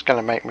 It's going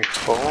to make me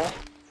 4.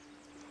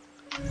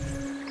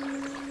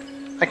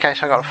 Okay,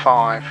 so I got a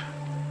 5.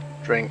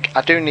 Drink.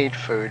 I do need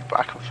food, but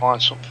I can find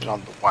something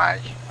on the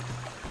way.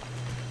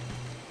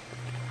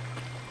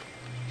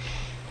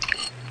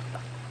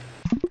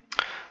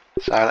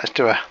 So let's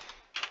do a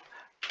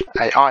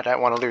I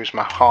don't want to lose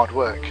my hard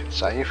work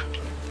save.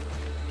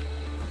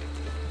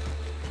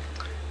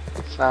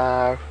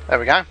 So there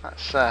we go.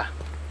 That's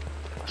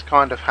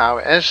kind of how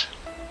it is.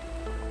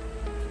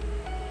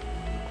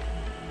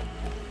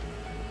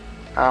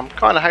 I'm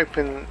kind of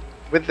hoping,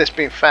 with this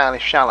being fairly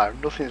shallow,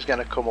 nothing's going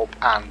to come up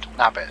and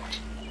nab it.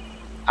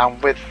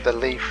 And with the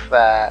leaf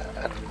there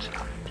and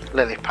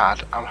lily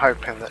pad, I'm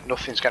hoping that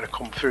nothing's going to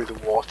come through the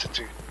water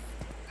to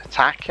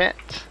attack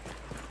it.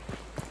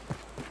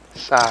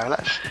 So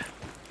let's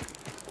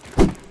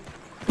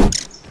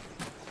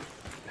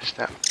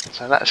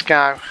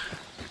go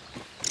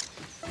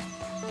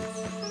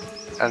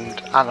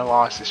and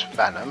analyse this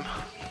venom,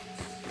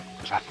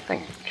 because I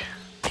think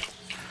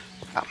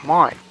that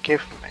might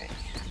give me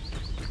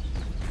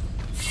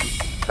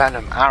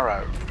venom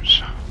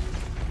arrows,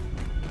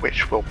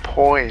 which will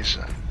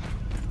poison.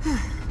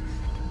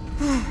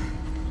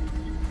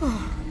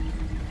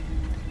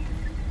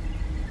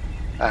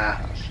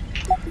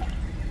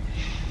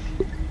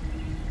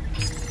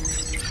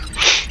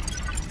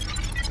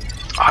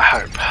 I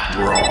hope.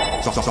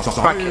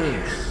 Crikey.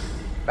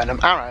 Venom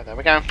arrow, there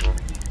we go.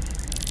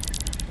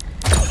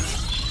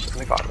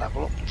 We got a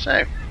level up.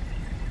 So,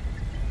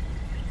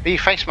 bee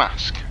face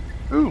mask.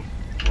 Ooh.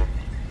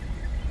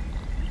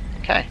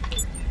 Okay.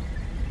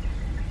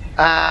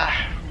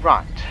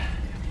 Right.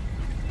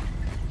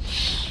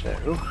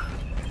 So,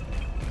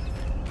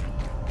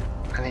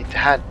 I need to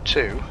head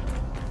to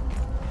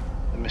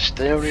the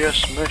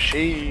mysterious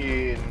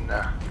machine,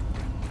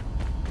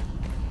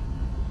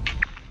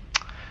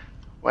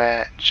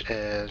 which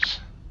is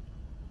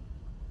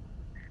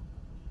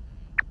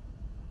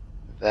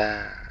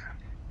there.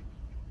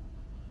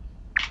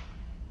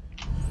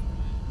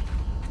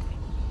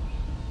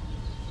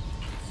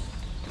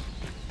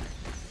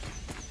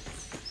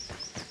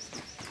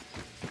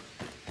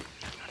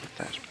 I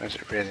don't suppose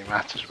it really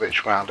matters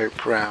which way I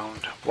loop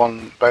round.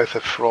 Both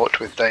are fraught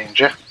with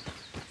danger.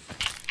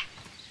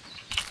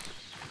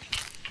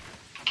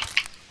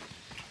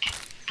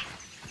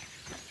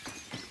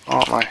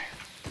 Aren't they?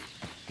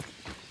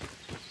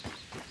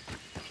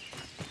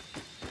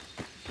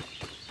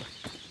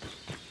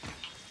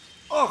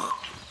 Oh,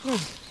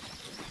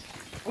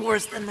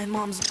 worse than my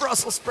mom's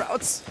Brussels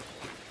sprouts.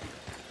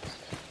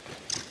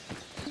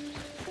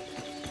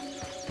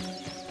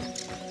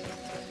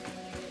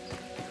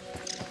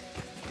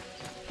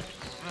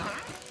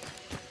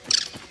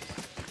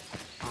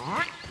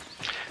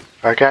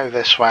 If I go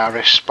this way, I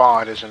risk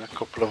spiders and a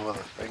couple of other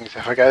things.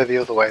 If I go the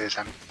other way, there's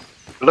them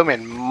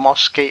blooming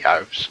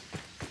mosquitoes.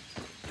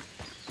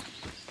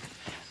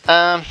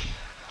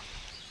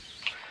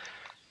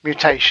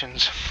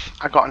 Mutations.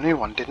 I got a new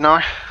one, didn't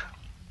I?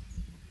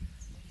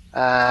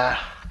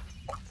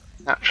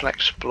 Natural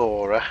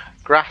Explorer.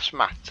 Grass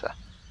matter.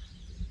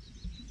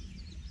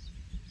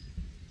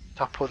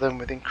 Topple them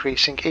with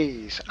increasing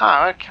ease.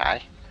 Oh,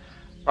 okay.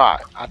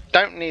 Right, I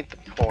don't need the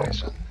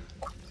poison.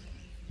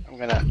 I'm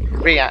going to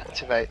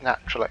reactivate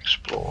Natural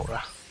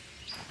Explorer.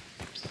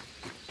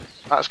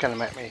 That's going to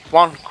make me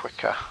 1,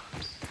 quicker,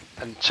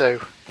 and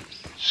 2,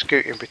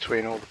 scooting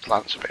between all the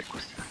plants a bit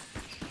quicker.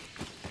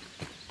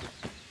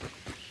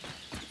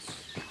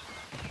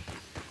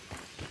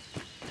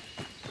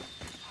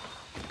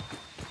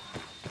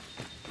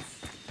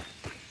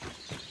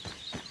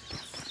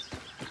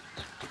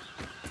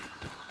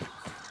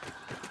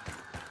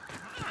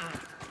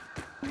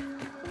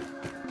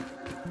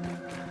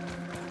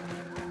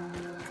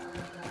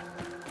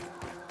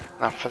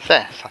 Now for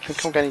this, I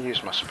think I'm going to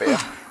use my spear.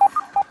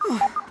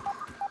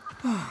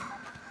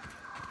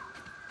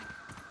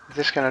 Is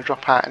this going to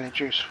drop out any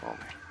juice for me?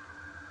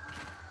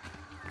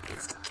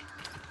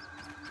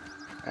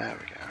 There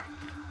we go.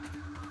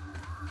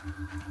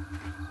 You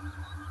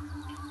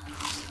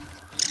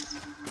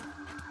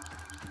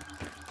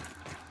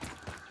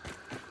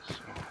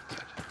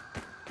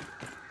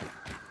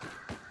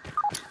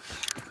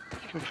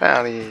can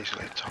fairly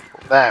easily top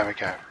up. There we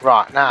go.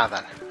 Right, now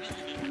then.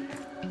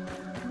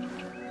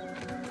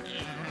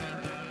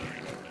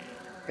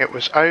 It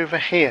was over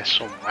here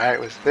somewhere. It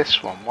was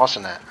this one,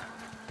 wasn't it?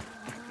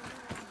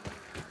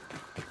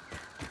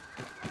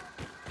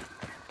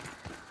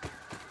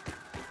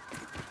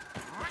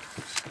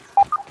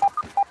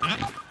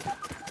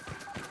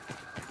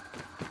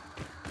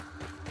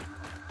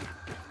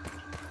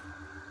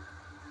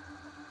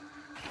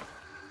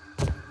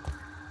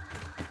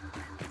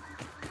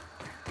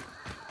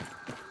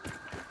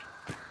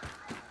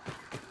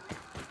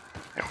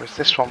 It was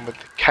this one with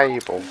the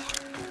cable.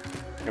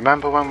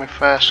 Remember when we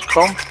first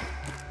come?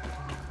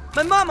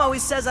 My mom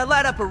always says I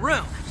light up a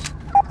room.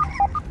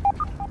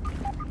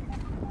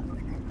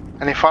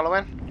 Any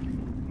following?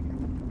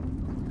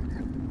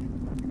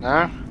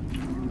 No?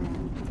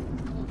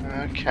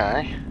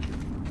 Okay.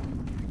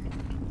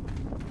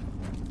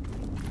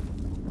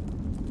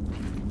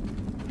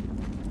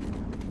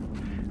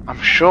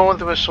 I'm sure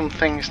there were some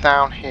things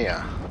down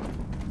here.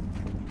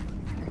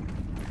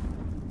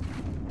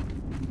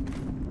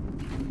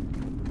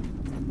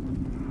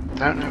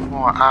 Don't know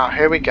why. Ah,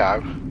 here we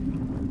go.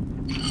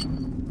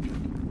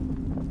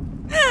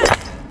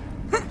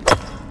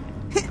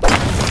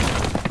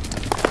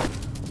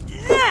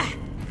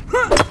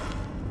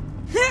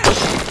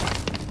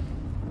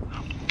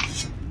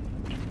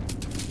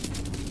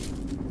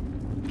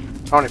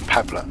 Only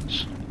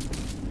pebblets.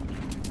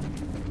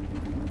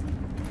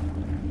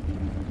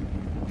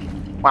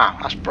 Wow,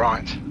 that's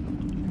bright.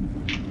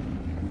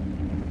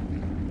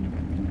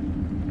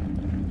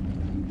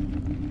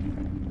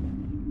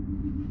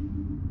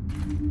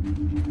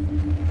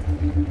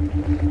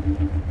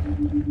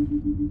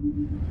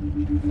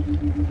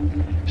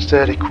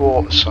 Sturdy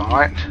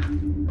quartzite.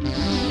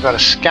 We've got a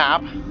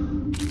scab.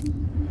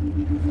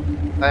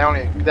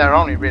 They're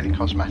only really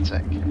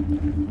cosmetic.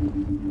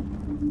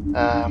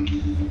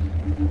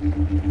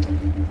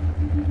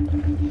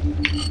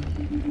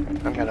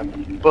 I'm gonna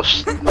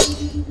bust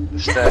the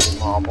sturdy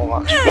marble,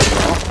 that's for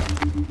sure.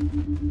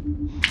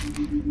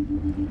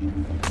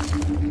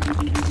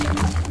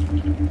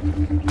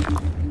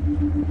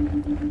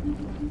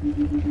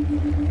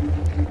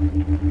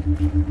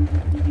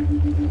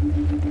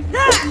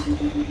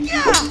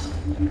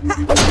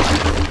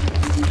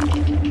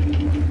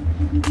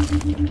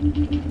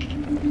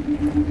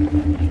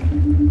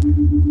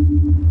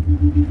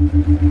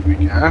 There we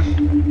go.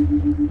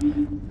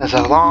 There's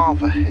a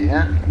lava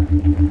here.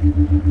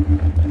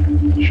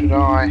 Should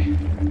I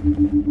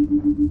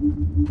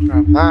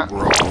grab that?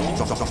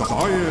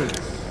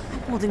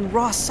 I'm holding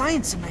raw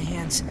science in my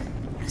hands.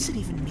 What does it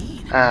even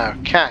mean?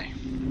 Okay.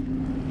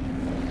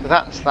 So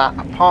that's that,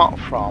 apart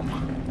from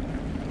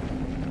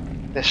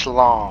this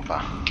lava.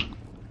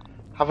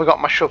 Have I got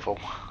my shovel?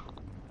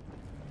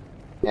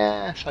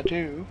 Yes, I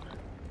do.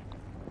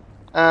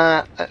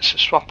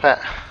 Let's swap it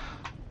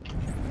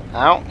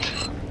out.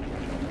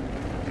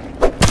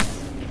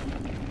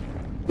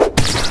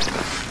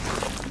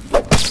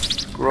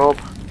 Grub.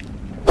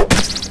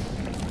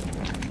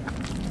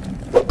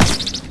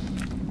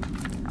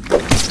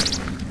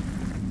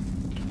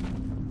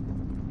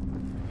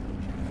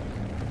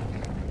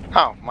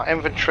 Oh, my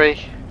inventory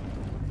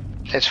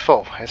is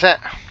full, is it?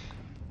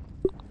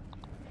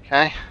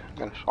 Okay, I'm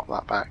going to swap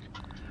that back.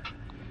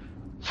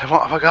 So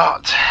what have I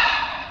got?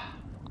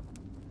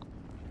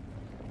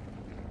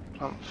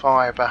 Plant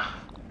fibre.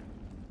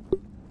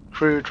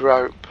 Crude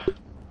rope.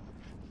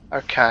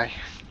 Okay.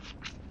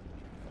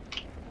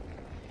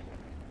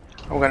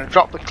 I'm going to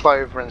drop the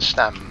clover and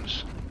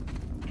stems.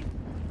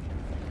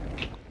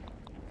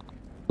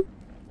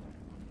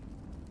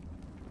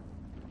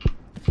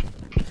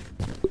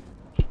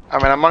 I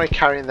mean, I'm only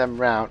carrying them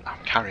round.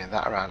 I'm carrying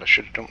that around. I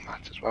should have done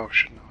that as well,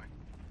 shouldn't I?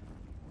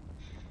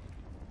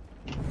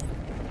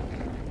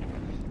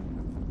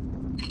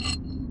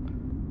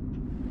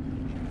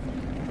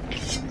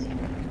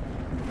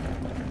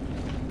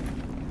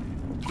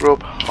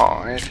 Grub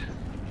hide.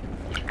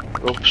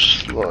 Grub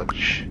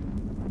sludge.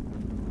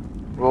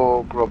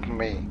 Raw grub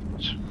meat.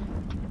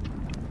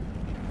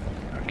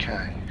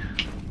 Okay.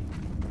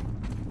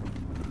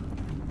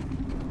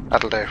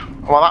 That'll do.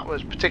 Well, that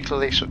was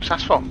particularly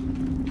successful.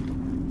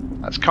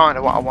 That's kind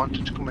of what I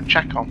wanted to come and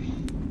check on.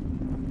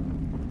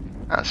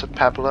 That's a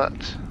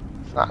pebblet.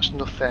 That's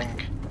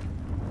nothing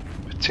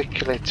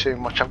particularly too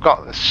much. I've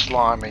got this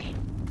slimy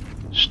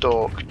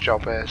stalk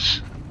job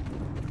is.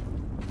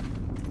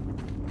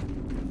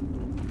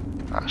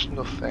 That's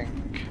nothing.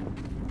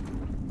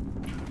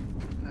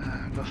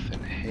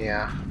 Nothing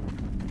here.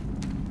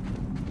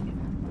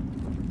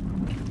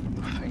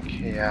 Nothing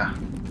here.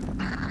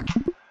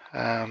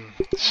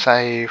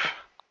 Save.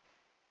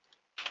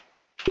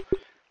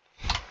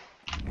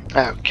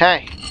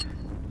 Okay.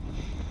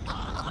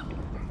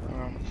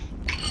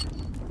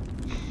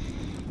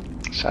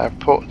 So I've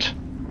put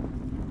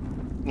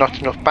not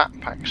enough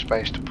backpack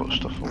space to put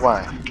stuff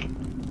away.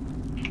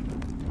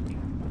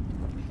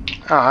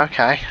 Oh,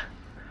 okay.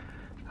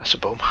 That's a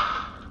bum.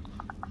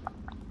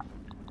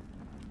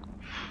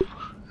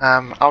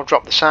 I'll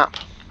drop the sap.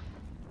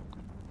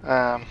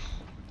 I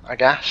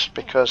guess,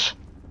 because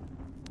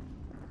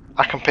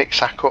I can pick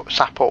sap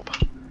up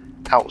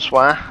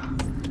elsewhere.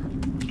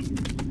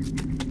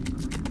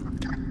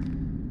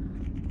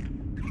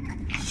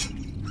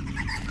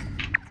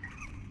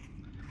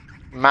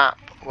 Map,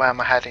 where am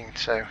I heading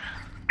to?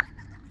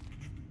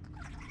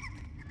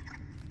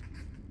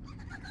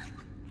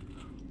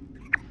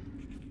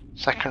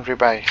 Secondary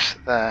base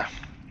there,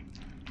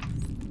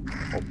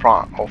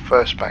 or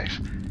first base.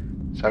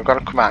 So I've got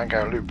to come out and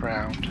go loop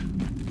around.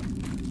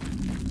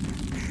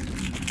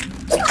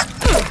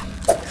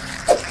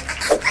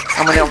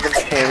 How many of them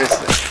here is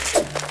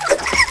there?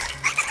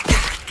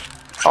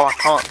 Oh, I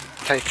can't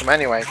take them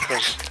anyway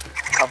because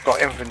I've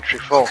got inventory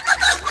full.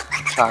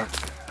 So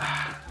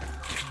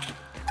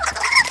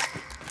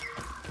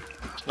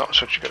that's not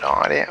such a good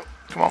idea.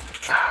 Come on,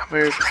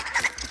 move.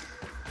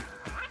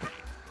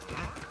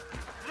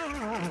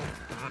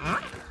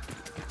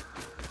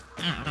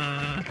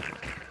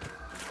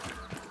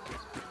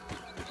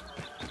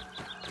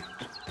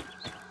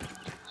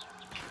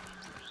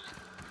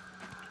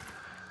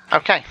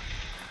 Okay.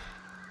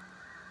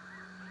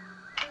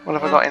 What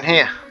have I got in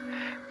here?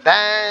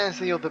 There's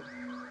the other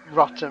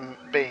rotten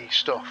bee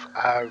stuff.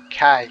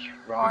 Okay,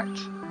 right.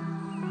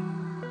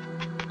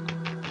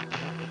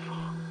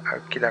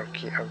 Okie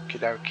dokie, okie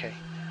dokie.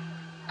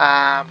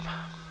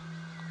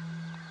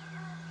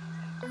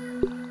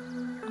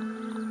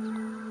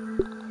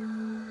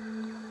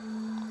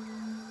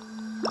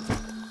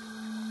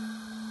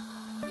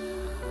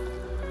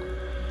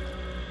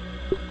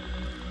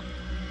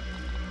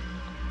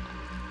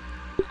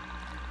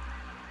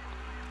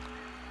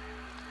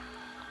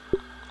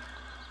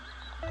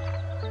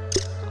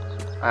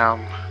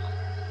 I'm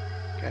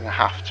going to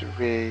have to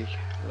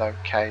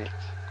relocate.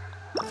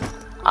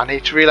 I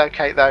need to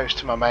relocate those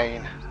to my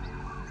main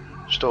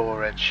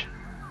storage.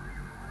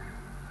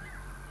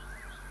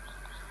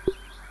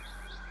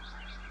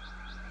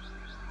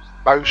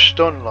 Bow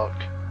stun look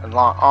and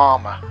light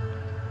armour.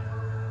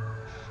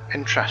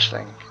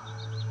 Interesting.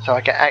 So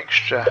I get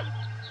extra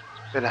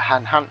bit of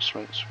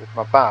enhancements with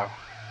my bow.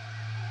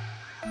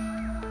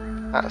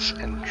 That's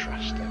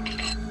interesting.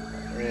 It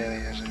really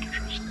is interesting.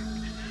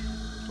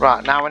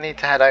 Right, now I need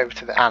to head over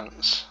to the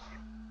ants.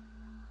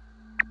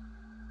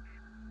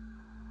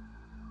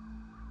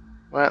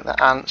 Weren't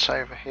the ants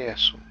over here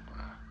somewhere?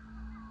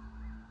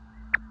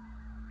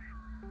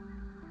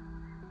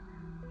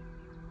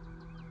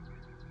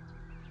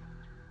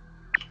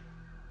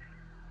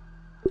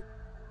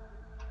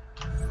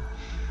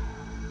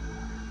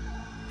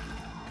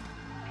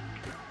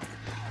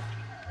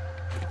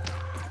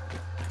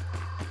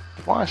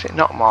 Why is it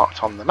not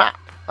marked on the map?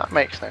 That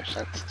makes no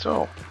sense at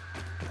all.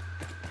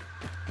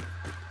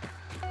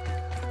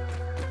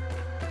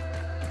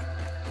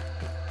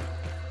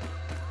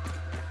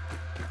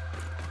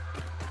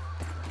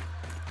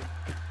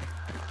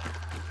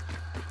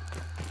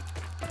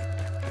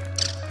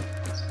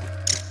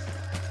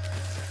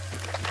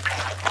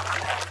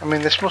 I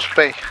mean, this must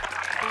be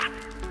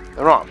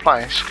the right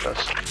place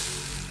because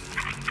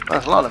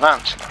there's a lot of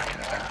ants knocking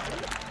about.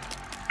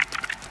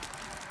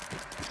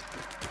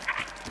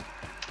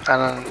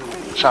 And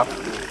then, so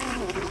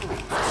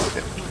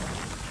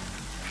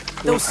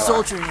Those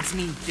soldier ants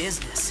mean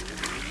business.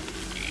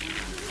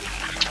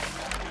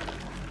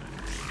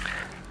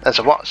 there's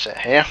a what's it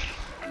here.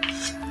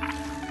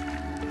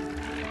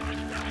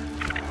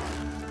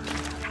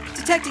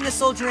 Detecting a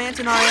soldier ant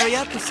in our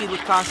area. Proceed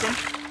with caution.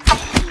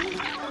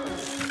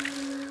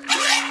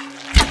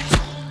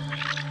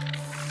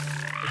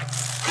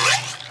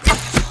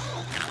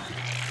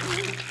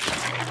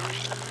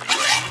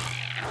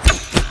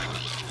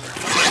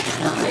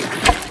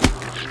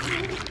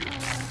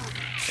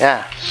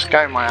 Yes,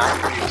 go my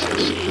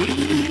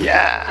acquaintances.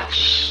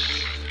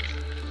 Yes.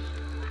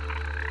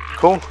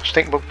 Cool,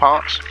 stink bug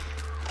parts.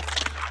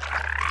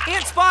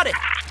 Ant spotted.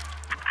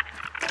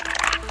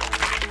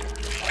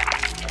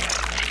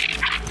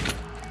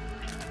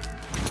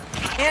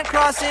 Ant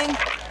crossing.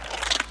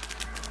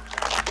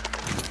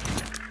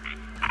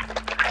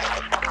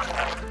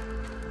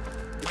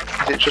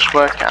 Did it just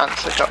work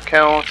ants that got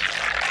killed?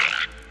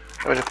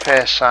 It would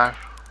appear so.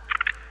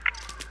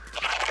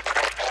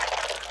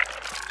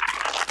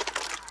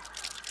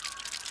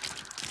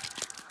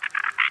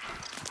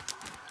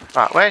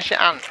 Right, where's your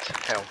ant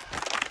hill?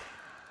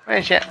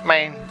 Where's your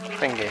main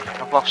thingy?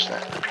 I've lost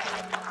it.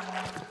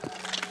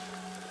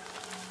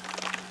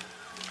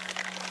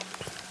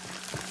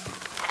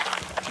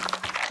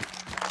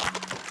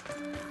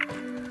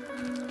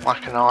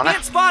 Like an honor.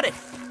 Ant spotted.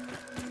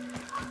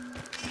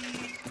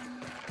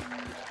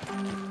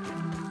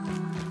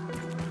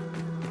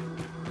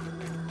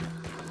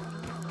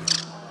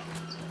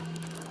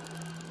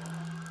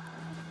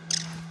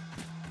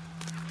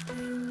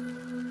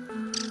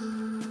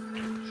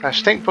 So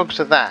stink bugs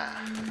are there.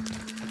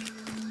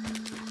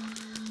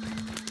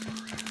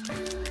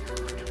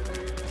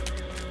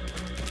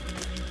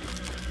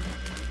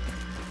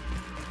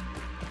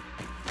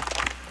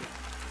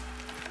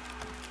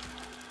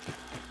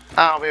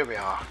 Oh, here we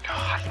are.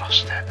 God, I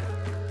lost it.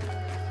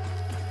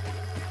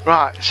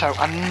 Right, so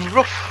I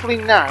roughly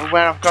know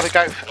where I've got to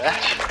go for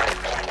this.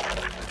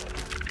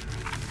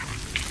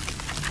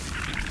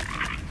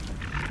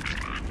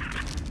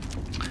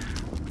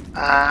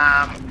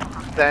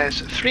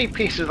 There's 3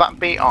 pieces of that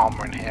beat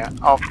armour in here.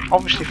 I've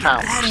obviously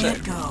found them.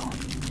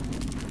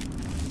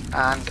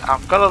 And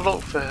I've got to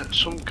look for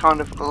some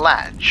kind of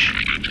ledge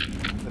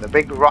with a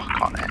big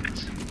rock on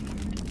it.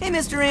 Hey,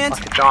 Mr. Ant.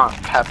 Like a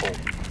giant pebble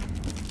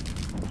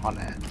on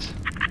it.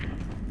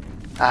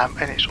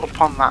 And it's up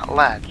on that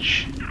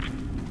ledge.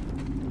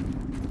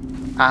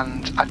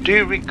 And I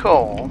do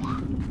recall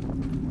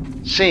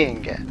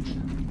seeing it.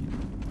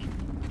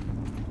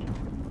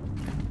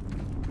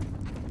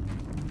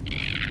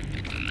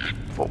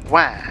 But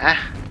where?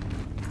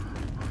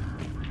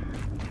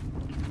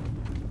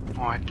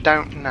 I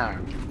don't know.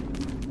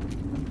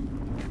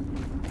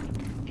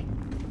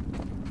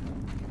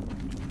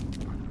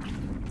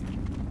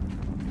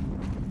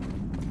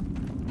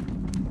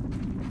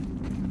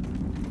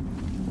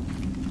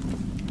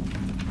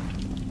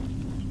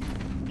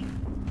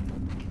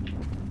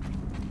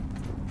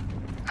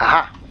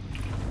 Aha!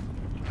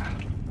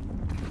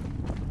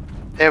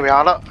 Here we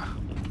are, look.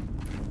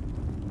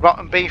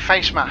 Rotten bee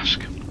face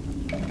mask.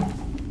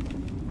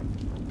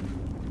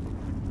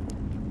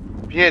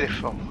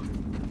 Beautiful.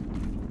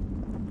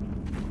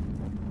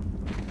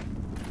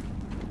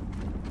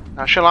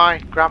 Now shall I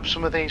grab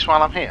some of these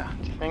while I'm here,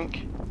 do you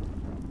think?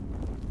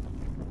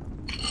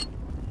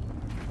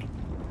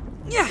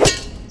 Yeah.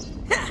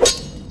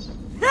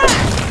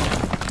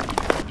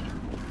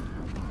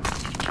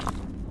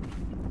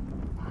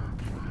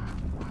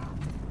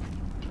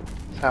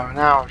 So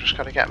now I've just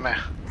got to get my...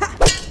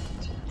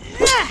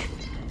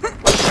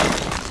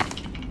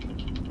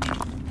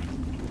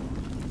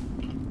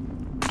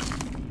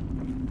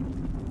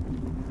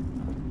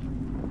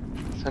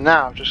 So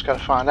now I've just got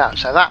to find out.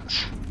 So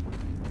that's...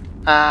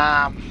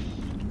 I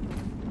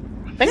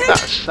think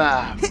that's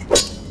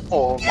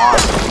all my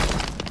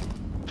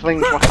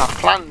things what I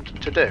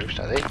planned to do,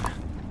 so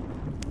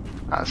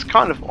that's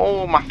kind of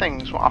all my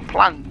things what I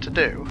planned to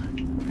do.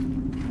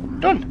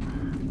 Done.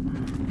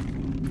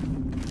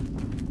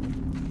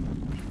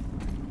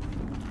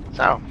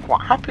 So I'm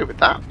quite happy with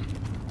that.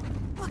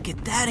 Look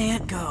at that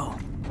ant go.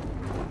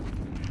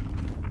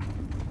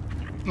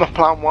 My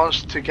plan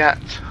was to get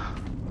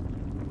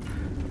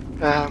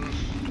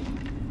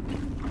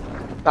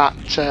that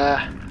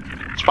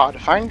spider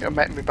fang and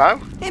make my bow.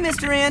 Hey,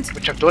 Mr. Ant.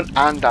 Which I've done,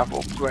 and I've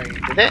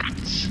upgraded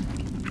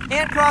it.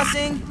 Ant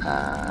crossing.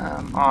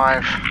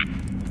 I've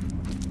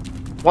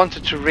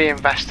wanted to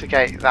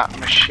reinvestigate that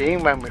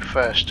machine when we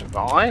first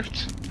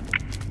arrived.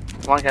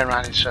 Am I going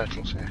around in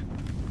circles here?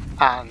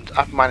 And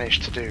I've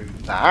managed to do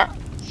that.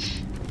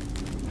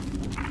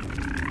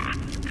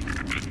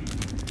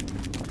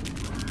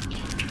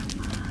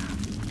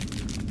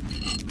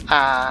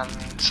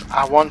 And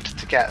I wanted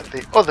to get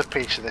the other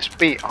piece of this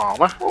beat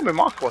armour. Oh, my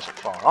marker wasn't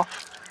far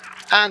off.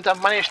 And I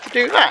managed to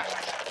do that.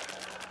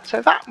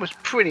 So that was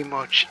pretty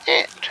much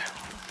it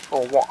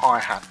for what I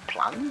had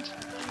planned,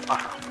 I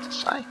have to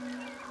say.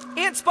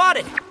 Ant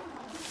spotted!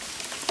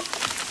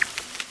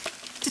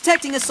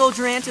 Detecting a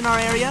soldier ant in our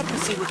area,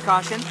 proceed with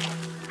caution.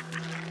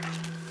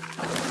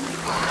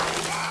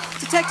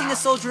 Detecting a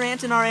soldier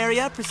ant in our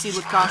area, proceed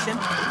with caution.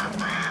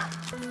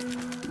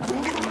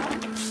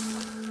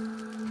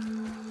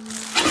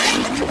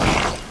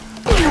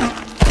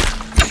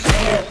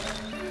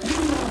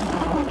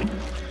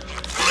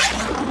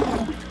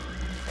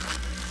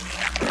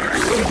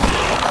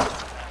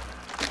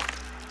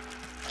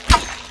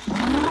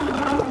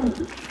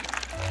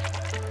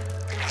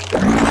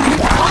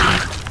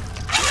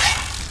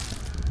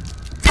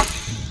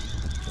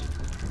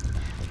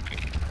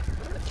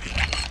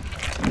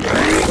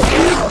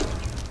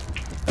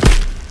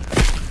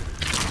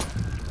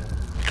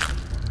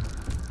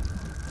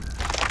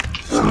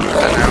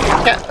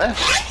 Get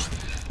this.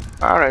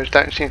 Arrows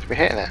don't seem to be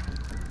hitting it.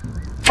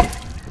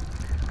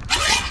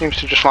 It seems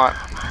to just like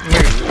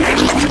move.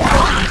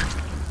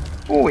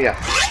 Oh yeah.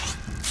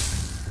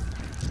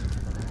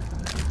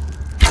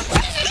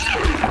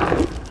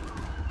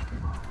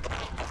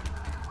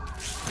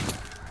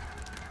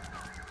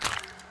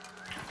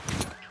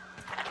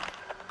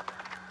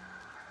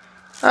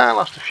 I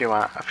lost a few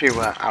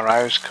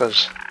arrows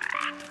because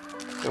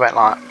they went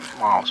like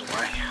miles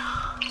away.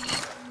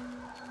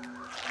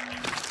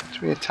 To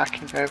be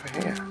attacking over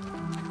here.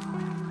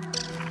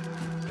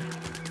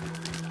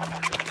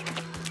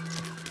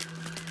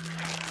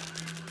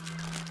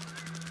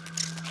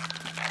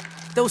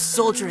 Those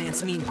soldier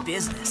ants mean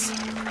business.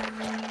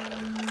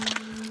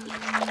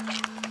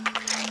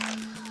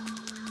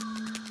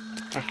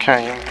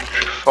 Okay,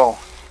 inventory full.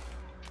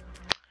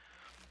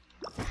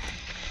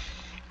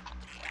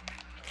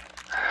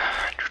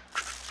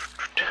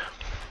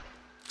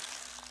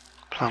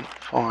 Plant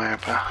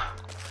fibre.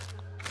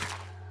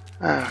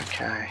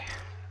 Okay.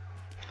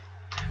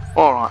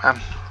 Alright,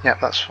 yep,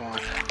 that's fine.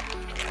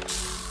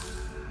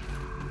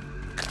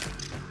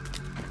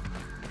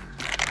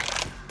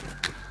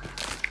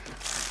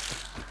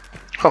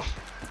 Oh.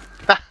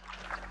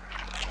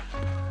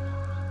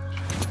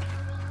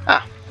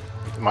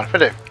 Don't mind if I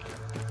do.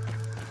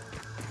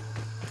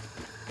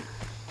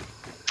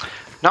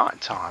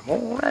 Night time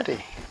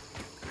already.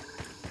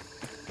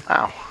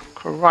 Wow,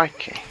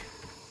 crikey.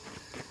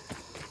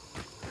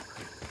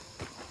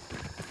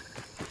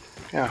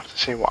 Gonna have to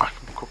see what I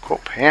can cook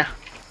up here,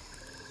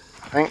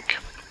 I think.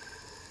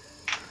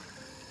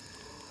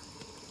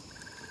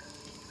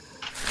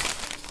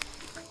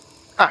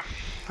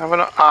 Have I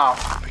not? Oh, I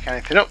can't pick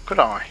anything up, could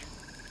I?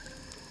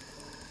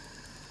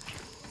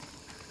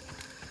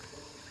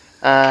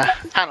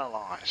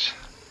 Analyze.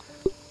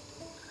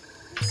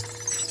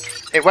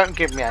 It won't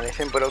give me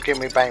anything, but it'll give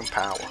me bane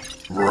power.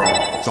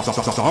 Raw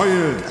science.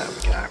 There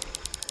we go.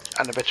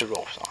 And a bit of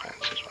raw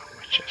science as well,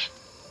 which is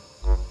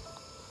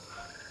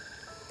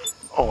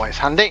always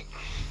handy.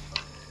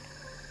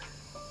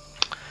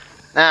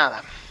 Now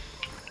then.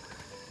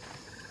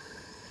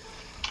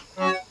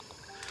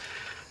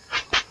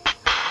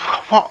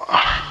 What?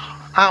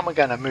 How am I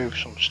going to move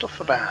some stuff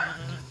about?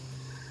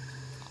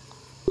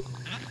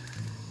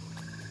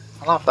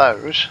 I'll have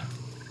those.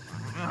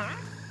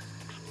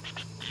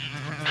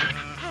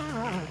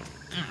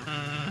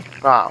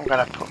 Right, I'm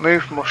going to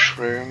move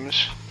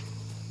mushrooms.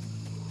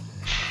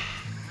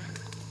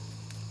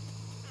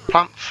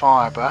 Plant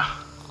fibre.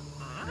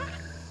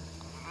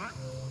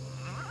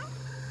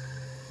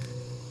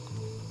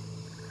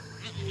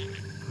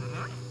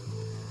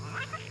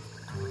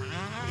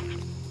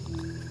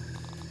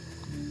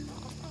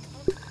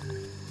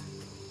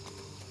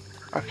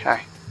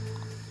 Okay.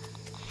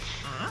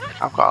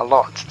 I've got a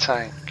lot to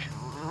take.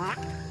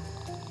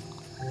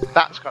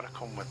 That's got to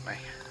come with me,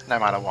 no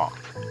matter what.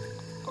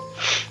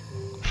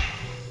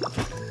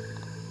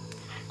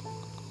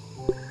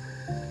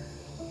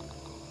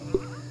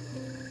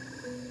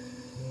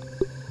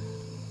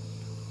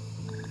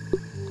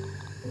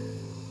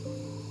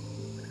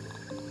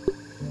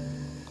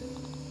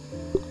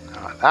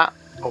 Like that,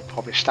 I'll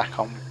probably stack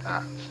on with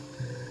that.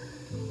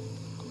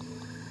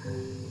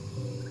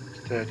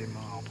 Sturdy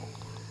marble.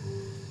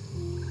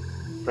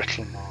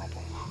 Brittle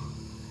marble.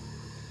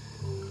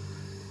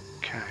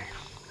 Okay.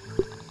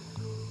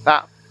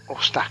 That will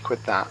stack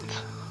with that.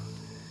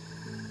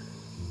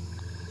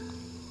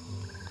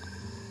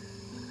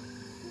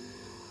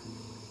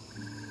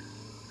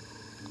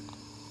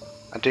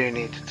 I do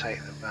need to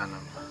take the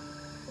venom.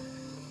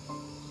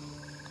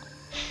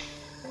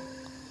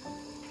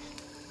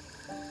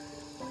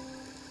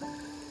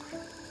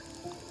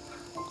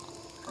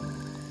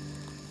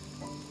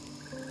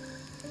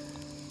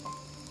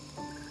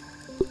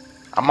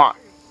 I might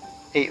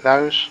eat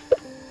those.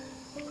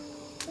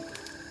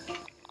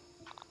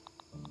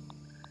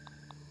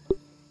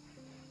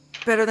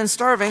 Better than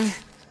starving,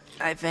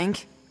 I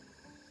think.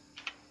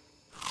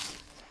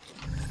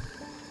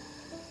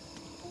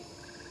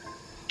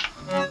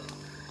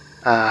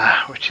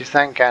 Which is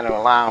then going to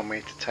allow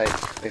me to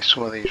take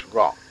some of these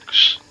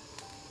rocks.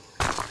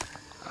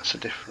 That's a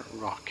different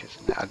rock,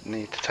 isn't it? I'd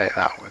need to take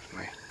that with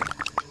me,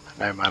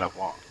 no matter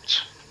what.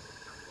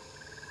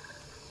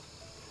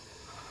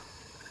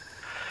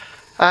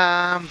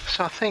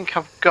 So I think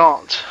I've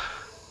got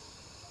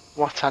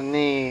what I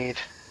need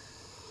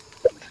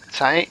to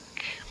take.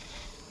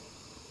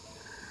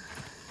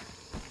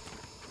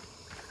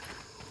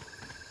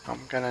 I'm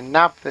going to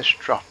nab this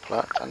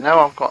droplet. I know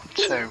I've got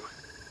two.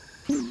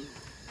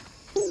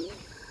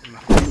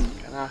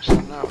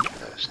 I'm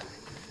thirsty.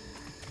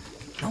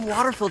 No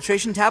water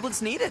filtration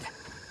tablets needed.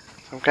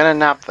 I'm going to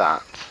nab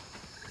that.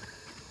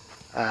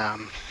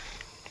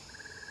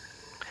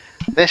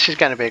 This is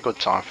going to be a good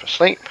time for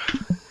sleep.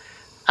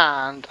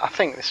 And I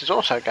think this is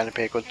also going to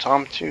be a good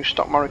time to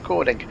stop my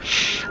recording.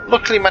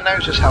 Luckily my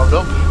nose has held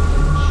up.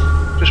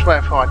 Just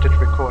before I did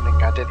recording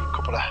I did a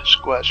couple of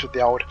squirts with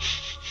the old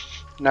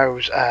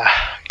nose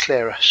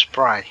clearer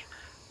spray.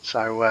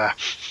 So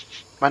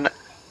my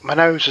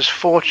nose has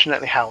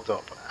fortunately held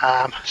up.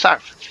 So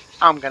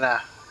I'm going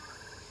to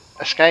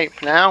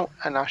escape now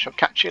and I shall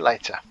catch you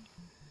later.